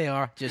care who they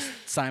are. Just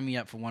sign me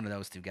up for one of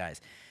those 2 guys.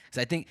 Because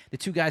I think the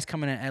 2 guys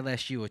coming at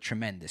LSU are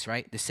tremendous,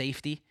 right? The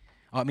safety.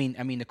 I mean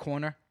the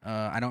corner.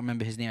 I don't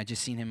remember his name. I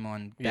just seen him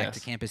on back to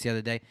Yes. campus the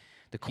other day.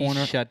 The He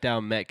corner. shut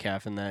down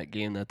Metcalf in that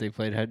game that they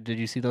played. Did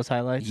you see those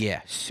highlights?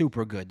 Yeah,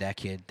 super good, that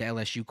kid. The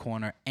LSU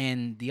corner.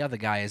 And the other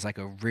guy is like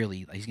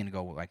he's going to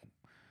go like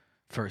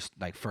first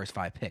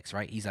 5 picks,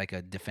 right? He's like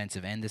a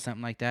defensive end or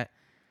something like that.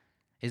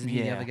 Isn't he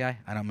the Yeah. other guy?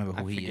 I don't remember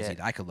I who he is forget.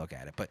 either. I could look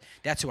at it. But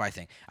that's who I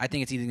think. I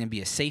think it's either going to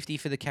be a safety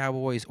for the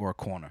Cowboys or a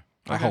corner.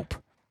 I Okay. hope.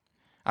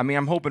 I mean,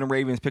 I'm hoping the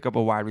Ravens pick up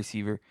a wide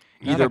receiver.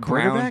 Not Either a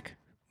Brown. quarterback?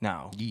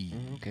 No.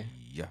 Okay.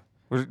 Yeah.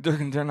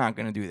 They're not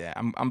going to do that.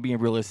 I'm being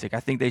realistic. I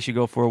think they should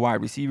go for a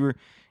wide receiver,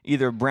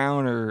 either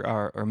Brown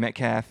or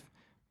Metcalf.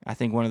 I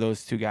think one of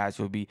those 2 guys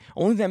would be.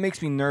 Only thing that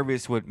makes me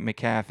nervous with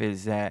Metcalf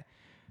is that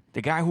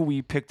the guy who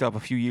we picked up a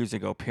few years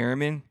ago,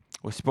 Perriman,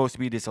 was supposed to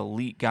be this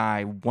elite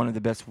guy, one of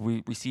the best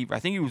receivers. I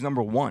think he was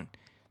number 1.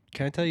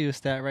 Can I tell you a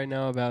stat right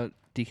now about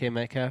DK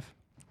Metcalf?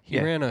 He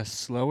Yeah. ran a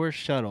slower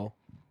shuttle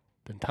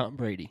than Tom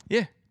Brady.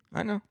 Yeah,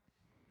 I know.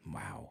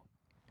 Wow.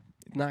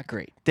 Not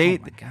great. They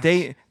Oh my gosh.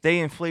 they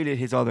inflated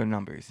his other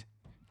numbers.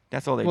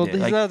 That's all they Well, did.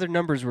 his Like, other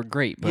numbers were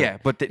great, but yeah,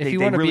 but if they you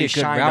want to really be a good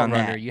shined route on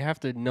runner, that. you have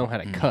to know how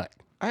to cut.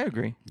 I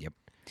agree. Yep.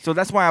 So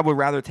that's why I would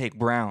rather take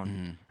Brown.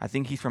 Mhm. I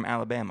think he's from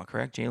Alabama,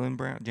 correct? Jalen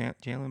Brown.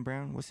 Jalen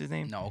Brown. What's his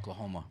name? No,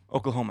 Oklahoma.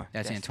 Oklahoma.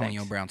 That's Yes,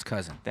 Antonio thanks. Brown's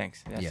cousin.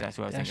 Thanks. Yeah. That's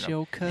what I was That's thinking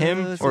your of. Him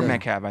or cousin.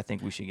 Metcalf, I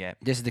think we should get.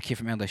 This is the kid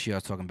from LSU I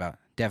was talking about.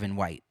 Devin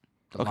White,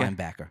 the Okay.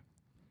 linebacker.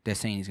 They're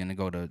saying he's going to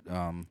go to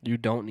You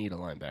don't need a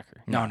linebacker.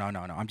 No.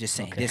 I'm just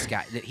saying Okay. this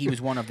guy. He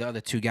was one of the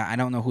other 2 guys. I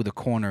don't know who the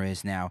corner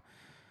is now,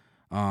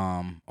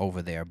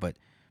 over there, but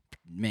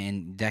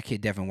man, that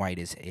kid Devin White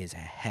is a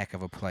heck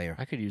of a player.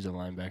 I could use a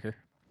linebacker.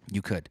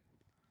 You could.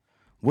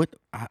 What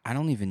I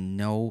don't even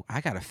know. I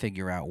gotta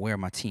figure out where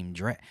my team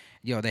draft.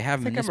 Yo, they have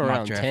I him in think this I'm mock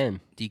around draft. 10.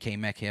 DK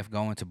Metcalf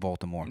going to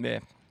Baltimore. Yeah.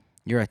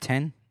 You're at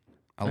 10.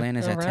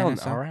 Atlanta's at 10 or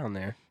so. Around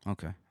there,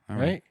 Okay, all right?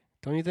 right.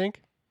 Don't you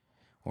think?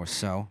 Or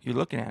so. You're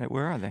looking at it.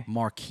 Where are they?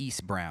 Marquise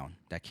Brown.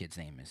 That kid's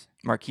name is.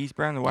 Marquise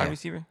Brown, the wide Yeah.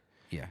 receiver.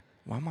 Yeah.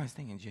 Why am I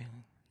thinking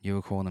Jalen? You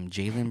would call him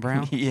Jalen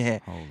Brown? Yeah.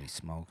 Holy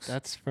smokes.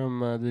 That's from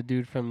the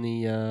dude from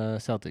the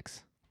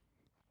Celtics.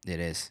 It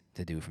is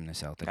the dude from the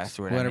Celtics. That's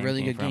where who that had a name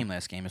really came good from. game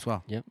last game as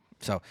well. Yep.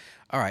 So,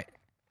 all right.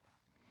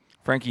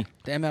 Frankie.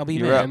 The MLB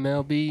You're minute.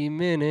 up. MLB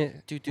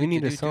minute. We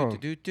need a song.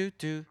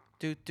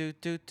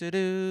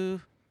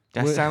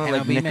 That What- sounded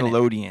like MLB minute.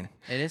 Nickelodeon.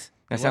 It is?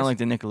 That It sounded was? like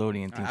the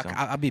Nickelodeon theme song.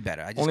 I'll be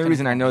better. I just Only couldn't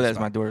reason I come know up that with is a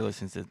my spot. daughter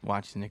listens to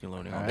watch the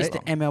Nickelodeon. All all It's day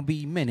the long.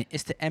 MLB minute.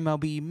 It's the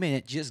MLB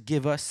minute. Just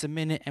give us a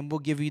minute and we'll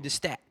give you the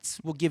stats.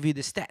 We'll give you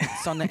the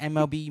stats on the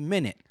MLB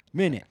minute.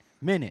 Minute.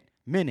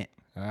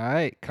 All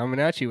right, coming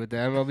at you with the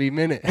MLB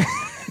minute.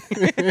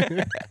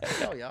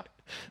 Hell yeah.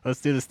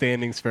 Let's do the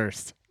standings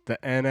first. The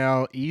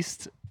NL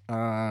East,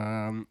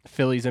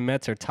 Phillies and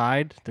Mets are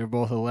tied. They're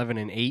both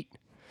 11-8.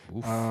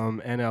 Oof.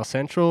 NL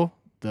Central,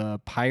 the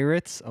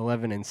Pirates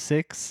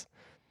 11-6.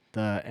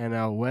 The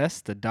NL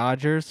West, the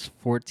Dodgers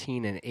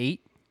 14-8.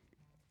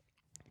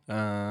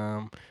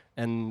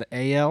 And the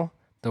AL,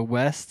 the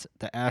West,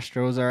 the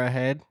Astros are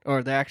ahead,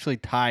 or they're actually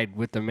tied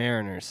with the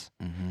Mariners.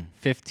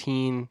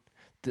 15.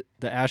 The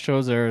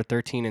Astros are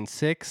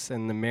 13-6,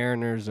 and the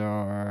Mariners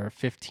are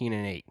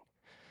 15-8.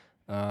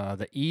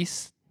 The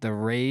East, the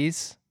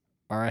Rays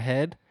are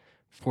ahead,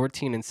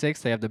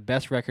 14-6. They have the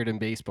best record in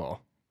baseball,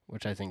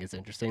 which I think is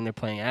interesting. They're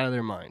playing out of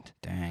their mind.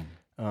 Dang.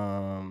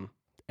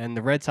 And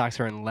the Red Sox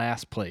are in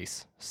last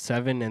place,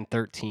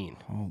 7-13.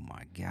 Oh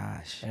my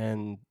gosh.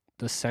 And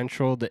the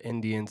Central, the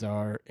Indians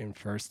are in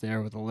first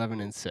there with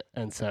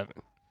 11-7.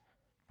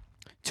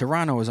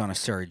 Toronto is on a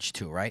surge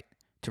too, right?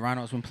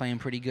 Toronto's been playing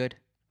pretty good.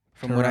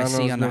 From what I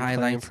see Toronto's on the been playing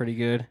highlights, pretty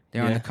good.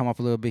 they're on the come up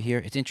a little bit here.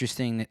 It's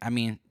interesting that, I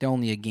mean, they're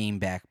only a game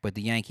back, but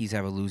the Yankees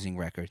have a losing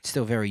record.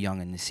 Still very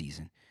young in the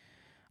season.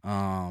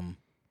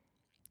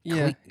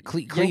 Yeah.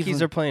 Cleveland,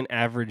 Yankees are playing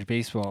average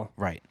baseball.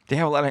 right. They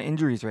have a lot of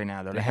injuries right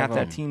now, though. They Half have,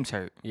 that team's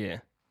hurt. Yeah.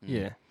 Mm.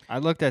 Yeah. I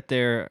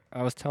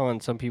was telling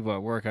some people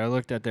at work, I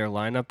looked at their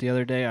lineup the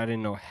other day. I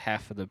didn't know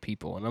half of the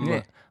people. And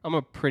Yeah. I'm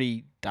a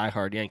pretty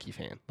diehard Yankee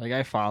fan. Like,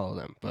 I follow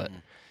them, but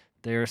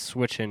they're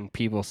switching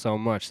people so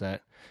much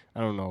that I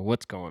don't know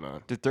what's going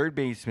on. The third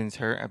baseman's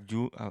hurt,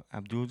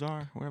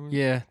 Abdulzar, whatever.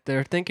 Yeah,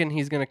 they're thinking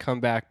he's gonna come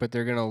back, but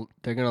they're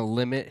gonna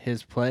limit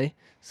his play.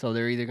 So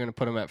they're either gonna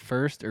put him at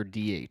first or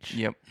DH.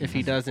 Yep. If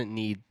he doesn't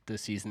need the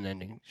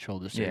season-ending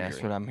shoulder surgery. Yeah,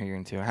 that's what I'm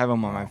hearing too. I have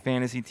him on my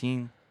fantasy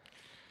team.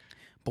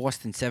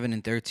 Boston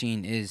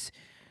 7-13 is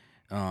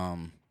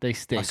They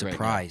stink a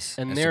surprise.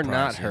 right now. And A they're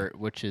surprise, not yeah. hurt,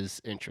 which is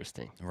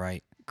interesting.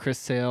 right. Chris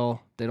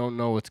Sale, they don't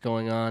know what's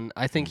going on.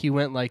 I think he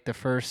went like the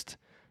first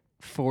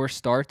 4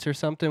 starts or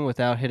something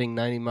without hitting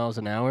 90 miles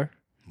an hour.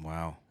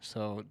 Wow.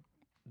 So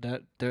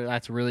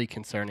that's really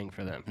concerning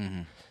for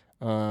them.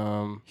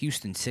 Mm-hmm.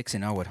 Houston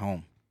 6-0 at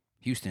home.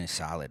 Houston is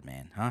solid,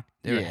 man. Huh?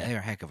 They're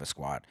a heck of a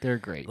squad. They're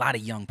great. A lot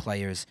of young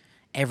players.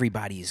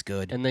 Everybody is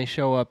good. And they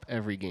show up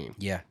every game.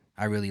 Yeah,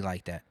 I really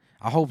like that.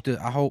 I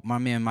hope my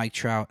man Mike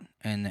Trout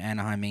and the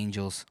Anaheim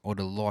Angels or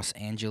the Los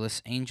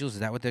Angeles Angels, is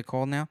that what they're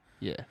called now?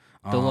 Yeah.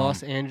 The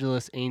Los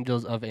Angeles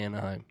Angels of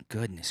Anaheim.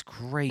 Goodness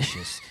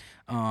gracious.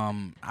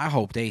 I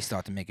hope they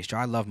start to make a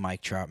stride. I love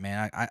Mike Trout,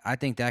 man. I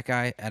think that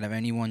guy, out of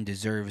anyone,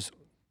 deserves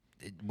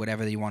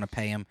whatever they want to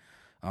pay him.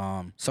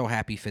 So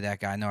happy for that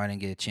guy. I know I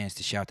didn't get a chance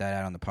to shout that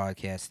out on the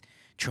podcast.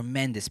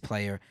 Tremendous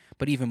player,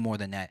 but even more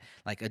than that,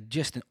 like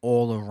just an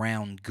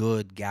all-around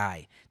good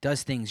guy.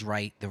 Does things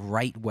right, the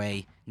right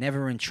way,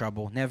 never in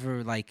trouble,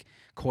 never like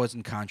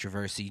causing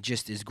controversy.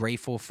 Just is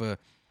grateful for,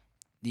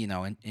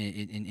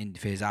 in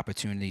for his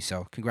opportunity.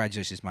 So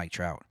congratulations, Mike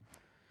Trout.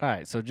 All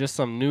right, so just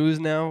some news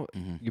now.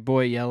 Your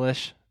boy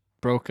Yelich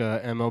broke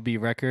a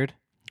MLB record.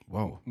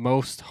 Whoa.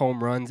 Most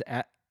home runs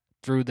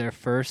through their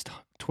first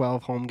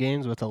 12 home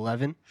games with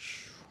 11.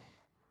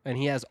 And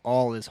he has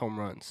all his home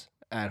runs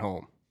at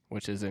home,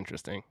 which is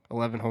interesting.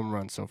 11 home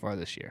runs so far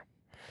this year.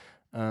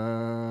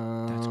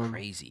 That's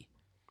crazy.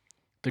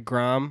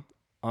 DeGrom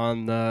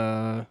on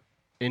the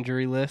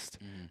injury list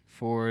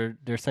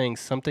they're saying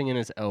something in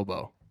his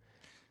elbow.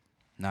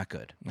 Not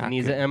good. He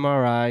needs an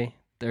MRI.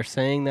 They're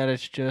saying that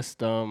it's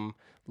just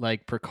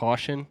like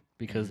precaution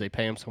because they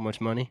pay him so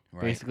much money.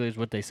 Right. Basically, is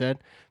what they said.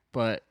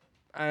 But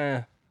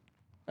I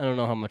don't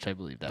know how much I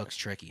believe that. Looks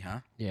tricky,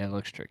 huh? Yeah, it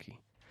looks tricky.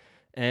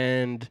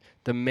 And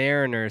the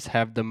Mariners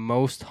have the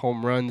most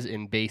home runs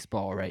in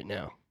baseball right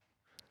now.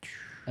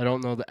 I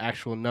don't know the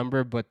actual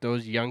number, but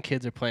those young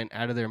kids are playing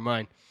out of their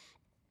mind.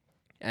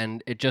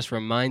 And it just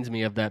reminds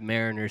me of that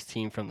Mariners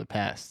team from the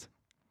past.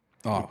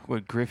 Oh,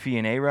 With Griffey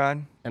and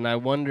A-Rod? And I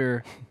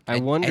wonder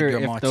Edgar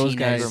if those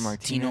guys,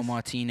 Tino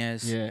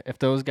Martinez. yeah, if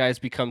those guys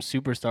become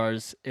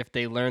superstars, if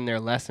they learn their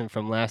lesson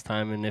from last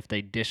time, and if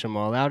they dish them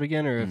all out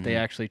again, or if they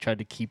actually tried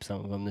to keep some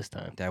of them this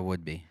time. That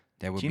would be.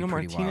 That would Gino be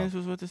pretty Martinez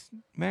wild. was with the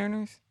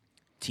Mariners?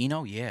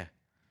 Tino, yeah.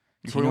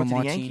 Before he Tino went to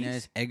the Martinez,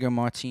 Yankees? Edgar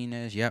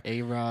Martinez, yep.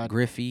 A-Rod.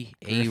 Griffey,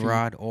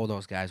 A-Rod, all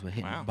those guys were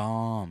hitting Wow.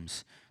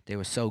 bombs. They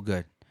were so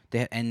good.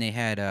 They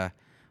had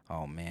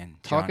oh man,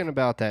 Talking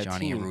about that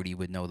Johnny team. and Rudy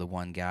would know the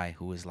one guy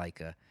who was he's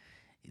like a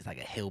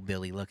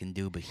hillbilly looking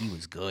dude, but he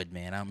was good,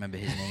 man. I don't remember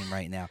his name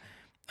right now.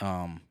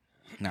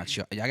 Not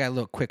sure. I got a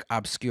little quick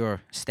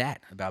obscure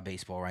stat about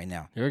baseball right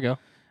now. Here we go.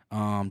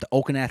 The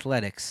Oakland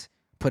Athletics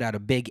put out a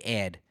big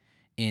ad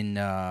in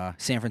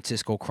San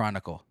Francisco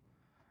Chronicle.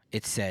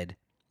 It said,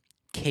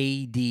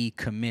 KD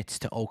commits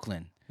to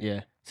Oakland.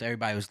 Yeah. So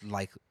everybody was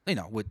like,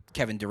 with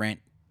Kevin Durant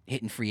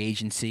hitting free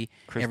agency.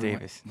 Chris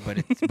Davis.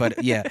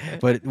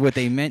 But what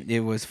they meant it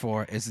was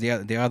for is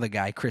the other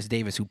guy, Chris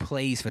Davis, who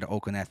plays for the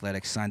Oakland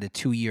Athletics, signed a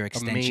 2-year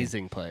extension.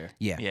 Amazing player.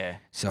 Yeah. Yeah.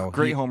 So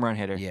Great home run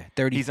hitter. Yeah,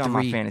 33. He's on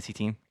my fantasy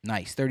team.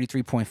 Nice,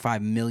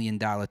 $33.5 million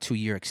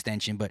 2-year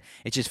extension. But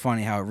it's just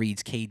funny how it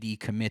reads, KD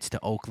commits to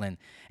Oakland,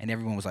 and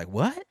everyone was like,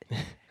 what?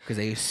 Because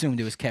they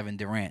assumed it was Kevin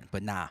Durant,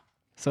 but nah.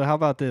 So how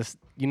about this?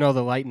 You know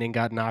the Lightning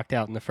got knocked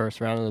out in the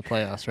first round of the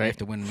playoffs, right?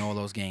 After winning all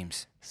those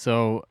games.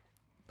 So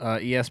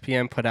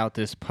ESPN put out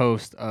this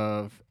post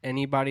of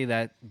anybody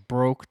that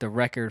broke the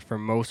record for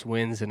most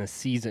wins in a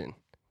season.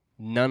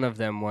 None of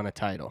them won a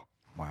title.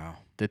 Wow.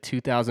 The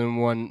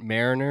 2001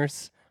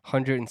 Mariners,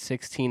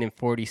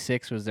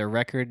 116-46 was their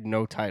record,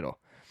 no title.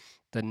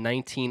 The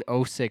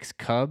 1906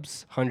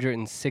 Cubs,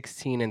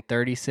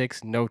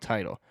 116-36, no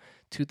title.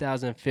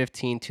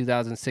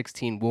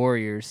 2015-2016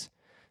 Warriors,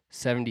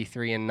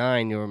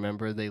 73-9. You'll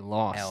remember they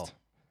lost.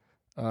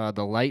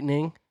 The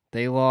Lightning,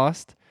 they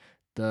lost.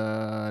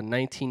 The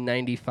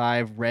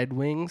 1995 Red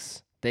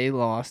Wings, they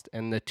lost,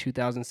 and the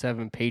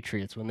 2007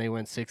 Patriots, when they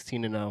went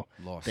 16-0,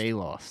 Lost. they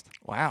lost.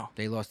 Wow.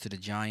 They lost to the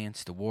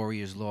Giants. The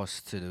Warriors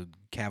lost to the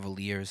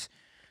Cavaliers.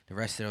 The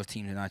rest of those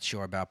teams are not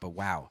sure about, but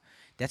wow.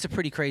 That's a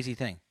pretty crazy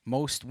thing.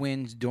 Most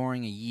wins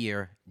during a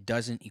year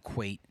doesn't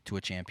equate to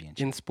a championship.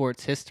 In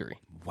sports history,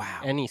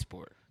 Wow. any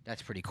sport.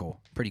 That's pretty cool.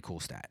 Pretty cool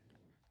stat.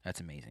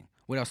 That's amazing.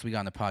 What else we got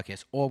on the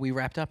podcast? Or we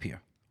wrapped up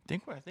here. I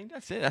think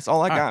that's it. That's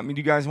all I got. right. I mean, do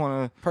you guys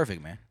want to?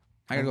 Perfect, man.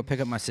 I got to go pick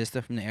up my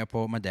sister from the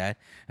airport with my dad.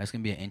 That's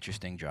going to be an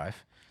interesting drive.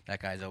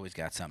 That guy's always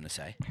got something to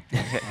say.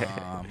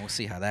 We'll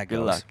see how that goes.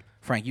 Good luck.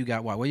 Frank, you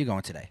got what? Where you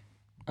going today?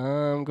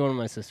 I'm going to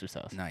my sister's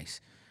house. Nice.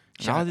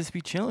 I'll just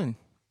be chilling.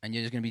 And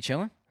you're just going to be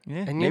chilling? Yeah.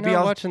 And maybe you're not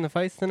I'll. watching the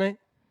fights tonight?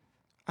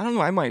 I don't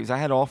know. I might. 'Cause I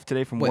had off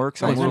today from Wait, work,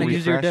 so wait, I'm a I'm little going to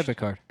use your refreshed. debit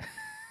card.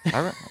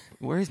 All right.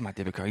 Where is my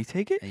debit card? You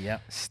take it?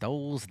 Yep.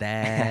 Stoles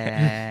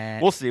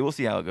that. We'll see. We'll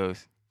see how it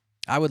goes.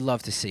 I would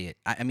love to see it.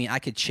 I mean, I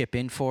could chip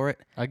in for it.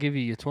 I'll give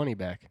you your 20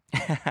 back.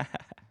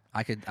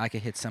 I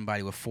could hit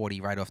somebody with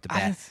 40 right off the I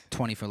bat, just-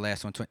 20 for the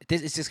last one. 20.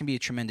 It's just going to be a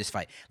tremendous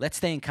fight. Let's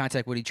stay in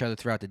contact with each other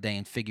throughout the day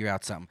and figure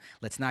out something.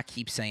 Let's not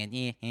keep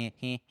saying,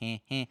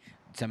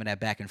 some of that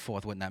back and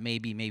forth, whatnot.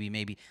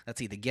 Maybe.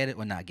 Let's either get it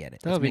or not get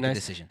it. That Let's would be make a nice.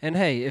 decision. And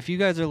hey, if you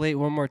guys are late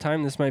one more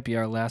time, this might be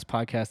our last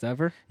podcast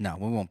ever. No,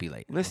 we won't be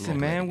late. We Listen, won't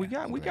be late man, again. we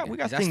got We'll be late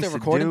again. Is that things still to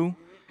recording? do.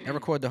 I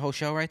record the whole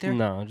show right there?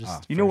 No,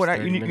 just You know what?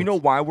 first 30 You know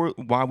minutes. why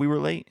we were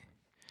late?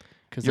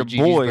 Because Your of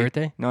Gigi's boy.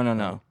 birthday?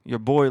 No. Your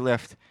boy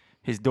left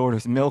his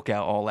daughter's milk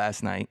out all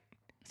last night,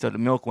 so the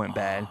milk went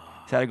bad.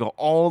 So I had to go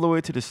all the way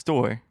to the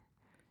store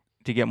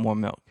to get more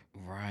milk.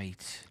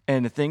 Right.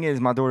 And the thing is,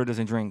 my daughter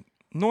doesn't drink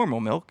normal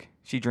milk.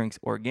 She drinks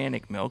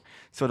organic milk.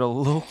 So the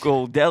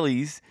local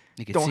delis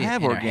You can don't see it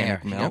have in her hair.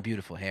 organic She got milk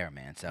beautiful hair,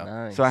 man. So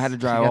Nice. So I had to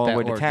drive She got all the that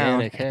way to town.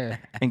 organic hair.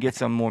 and get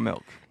some more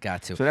milk.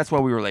 got to. So that's why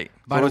we were late.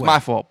 By So it the was way- my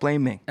fault.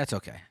 Blame me. That's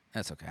okay.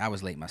 I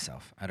was late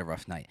myself. I had a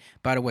rough night.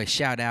 By the way,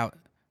 shout out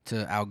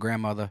to our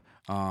grandmother,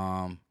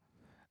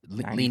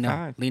 Lena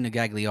 95.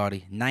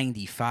 Gagliotti,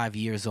 95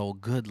 years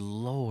old. Good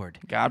Lord.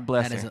 God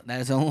bless That is, her.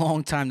 that is a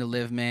long time to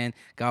live, man.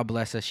 God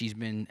bless her. She's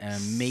been an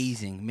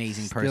amazing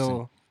person.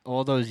 Still,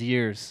 all those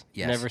years,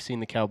 Yes. never seen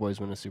the Cowboys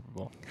win a Super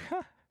Bowl.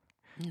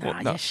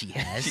 Nah, no. yes, she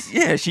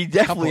has. She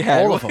definitely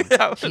had all of one.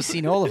 them. She's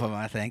seen all of them,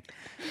 I think.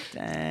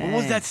 What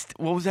was Dang. that?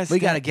 What was that? We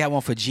got to stat? get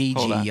one for Gigi,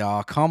 Hold on.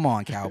 y'all. Come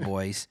on,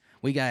 Cowboys.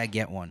 We got to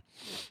get one.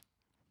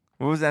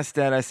 What was that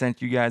stat I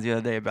sent you guys the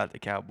other day about the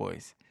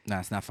Cowboys? No,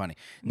 it's not funny.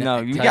 No,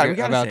 you Tiger,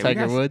 got about say,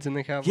 Tiger Woods and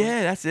the Cowboys?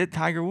 Yeah, that's it.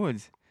 Tiger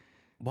Woods.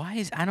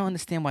 I don't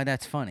understand why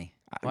that's funny.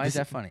 Why is this-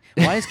 that funny?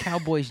 Why is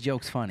Cowboys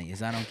jokes funny?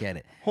 I don't get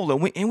it. Hold on,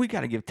 we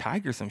got to give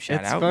Tiger some shout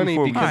It's out. funny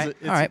before we- because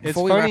All right, it's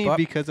before we wrap funny up-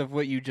 because of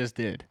what you just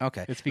did.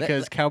 Okay. It's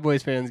because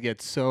Cowboys fans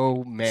get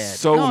so mad.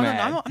 so no,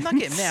 mad. I'm not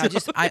getting mad.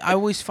 I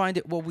always find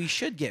it. Well, we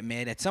should get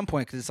mad at some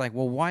point because it's like,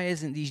 well, why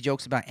isn't these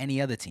jokes about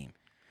any other team?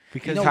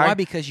 because You know Tiger, why?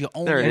 Because you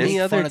only There it make is. any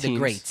fun other of the teams,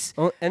 greats.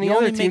 any You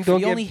other only team make- don't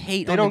you get only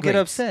hate they on the don't get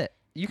greats. upset.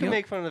 You can You know-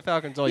 make fun of the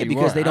Falcons all Yeah, you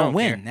because want. they I don't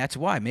win. care. That's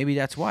why. Maybe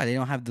that's why they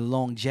don't have the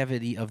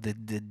longevity of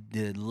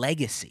the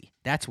legacy.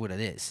 That's what it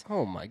is.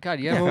 Oh my God!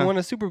 You Yeah. haven't won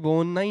a Super Bowl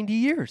in 90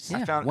 years.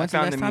 Yeah. I When's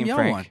found the the last time meme, y'all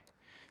Frank. won?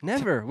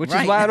 Never. Which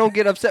Right. is why I don't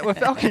get upset with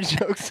Falcons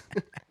jokes.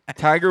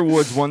 Tiger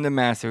Woods won the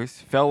Masters,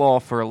 fell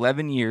off for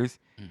 11 years,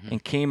 Mm-hmm.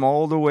 and came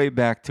all the way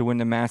back to win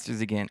the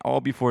Masters again, all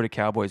before the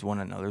Cowboys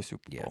won another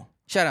Super Yeah. Bowl.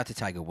 Shout out to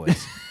Tiger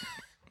Woods.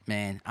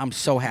 Man, I'm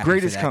so happy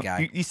Greatest for that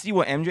guy. You see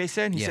what MJ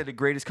said? He Yeah. said the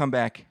greatest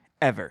comeback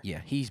ever.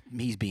 Yeah, he's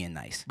being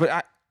nice. But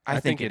I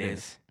think think it it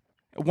is.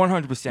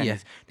 100% Yeah,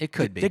 is. it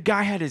could be. The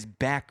guy had his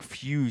back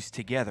fused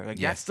together. Like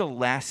Yeah. that's the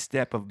last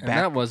step of And back.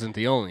 that wasn't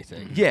the only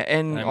thing. Yeah,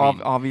 and I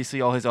mean,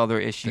 obviously all his other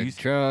The issues.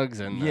 drugs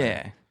and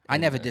Yeah. I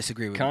never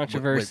disagree with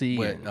controversy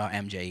with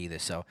and- MJ either.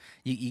 So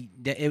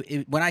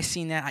when I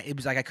seen that, it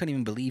was like I couldn't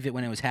even believe it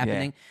when it was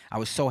happening. I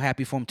was so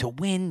happy for him to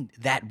win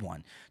that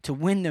one. To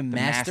win the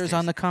Masters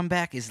on Masters. the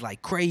comeback is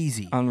like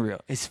crazy, Unreal.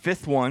 His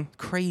fifth one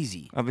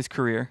crazy. of his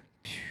career.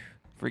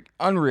 Freak.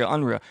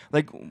 Unreal.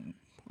 Like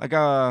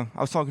I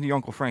was talking to your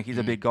Uncle Frank. He's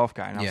a big golf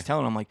guy, and I Yeah. was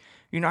telling him like,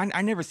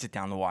 I never sit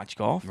down to watch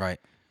golf. Right.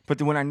 But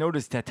then when I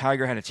noticed that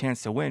Tiger had a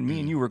chance to win, me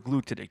and you were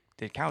glued to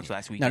the couch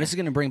last week. Now this is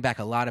going to bring back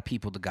a lot of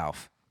people to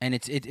golf, and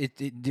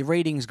the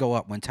ratings go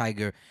up when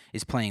Tiger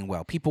is playing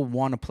well. People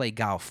want to play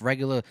golf.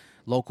 Regular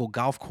local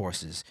golf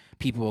courses,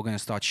 people are going to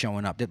start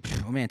showing up.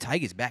 Oh man,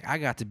 Tiger's back. I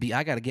got to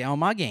get on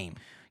my game.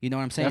 You know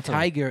what I'm saying?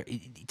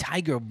 Definitely.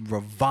 Tiger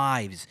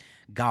revives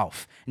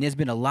golf. And there's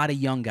been a lot of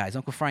young guys.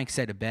 Uncle Frank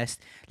said it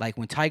best. Like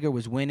when Tiger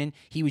was winning,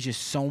 he was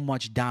just so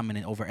much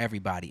dominant over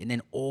everybody. And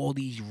then all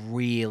these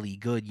really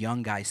good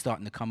young guys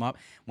starting to come up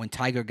when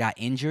Tiger got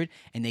injured,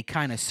 and they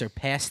kind of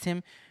surpassed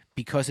him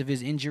because of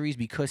his injuries,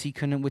 because he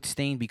couldn't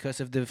withstand, because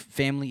of the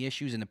family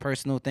issues and the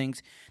personal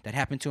things that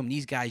happened to him.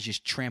 These guys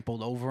just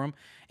trampled over him.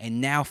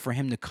 And now for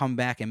him to come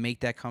back and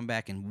make that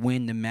comeback and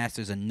win the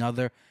Masters,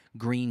 another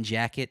green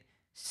jacket,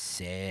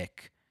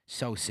 sick.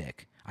 So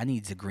sick. I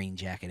need a green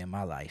jacket in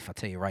my life. I'll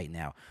tell you right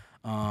now.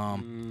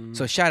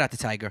 So shout out to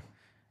Tiger.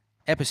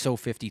 Episode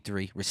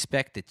 53.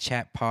 Respect the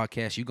Chat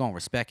podcast. You going to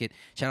respect it.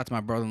 Shout out to my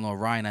brother-in-law,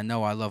 Ryan. I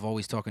know I love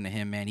always talking to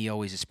him, man. He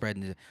always is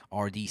spreading the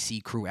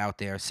RDC crew out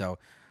there. So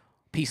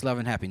peace, love,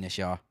 and happiness,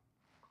 y'all.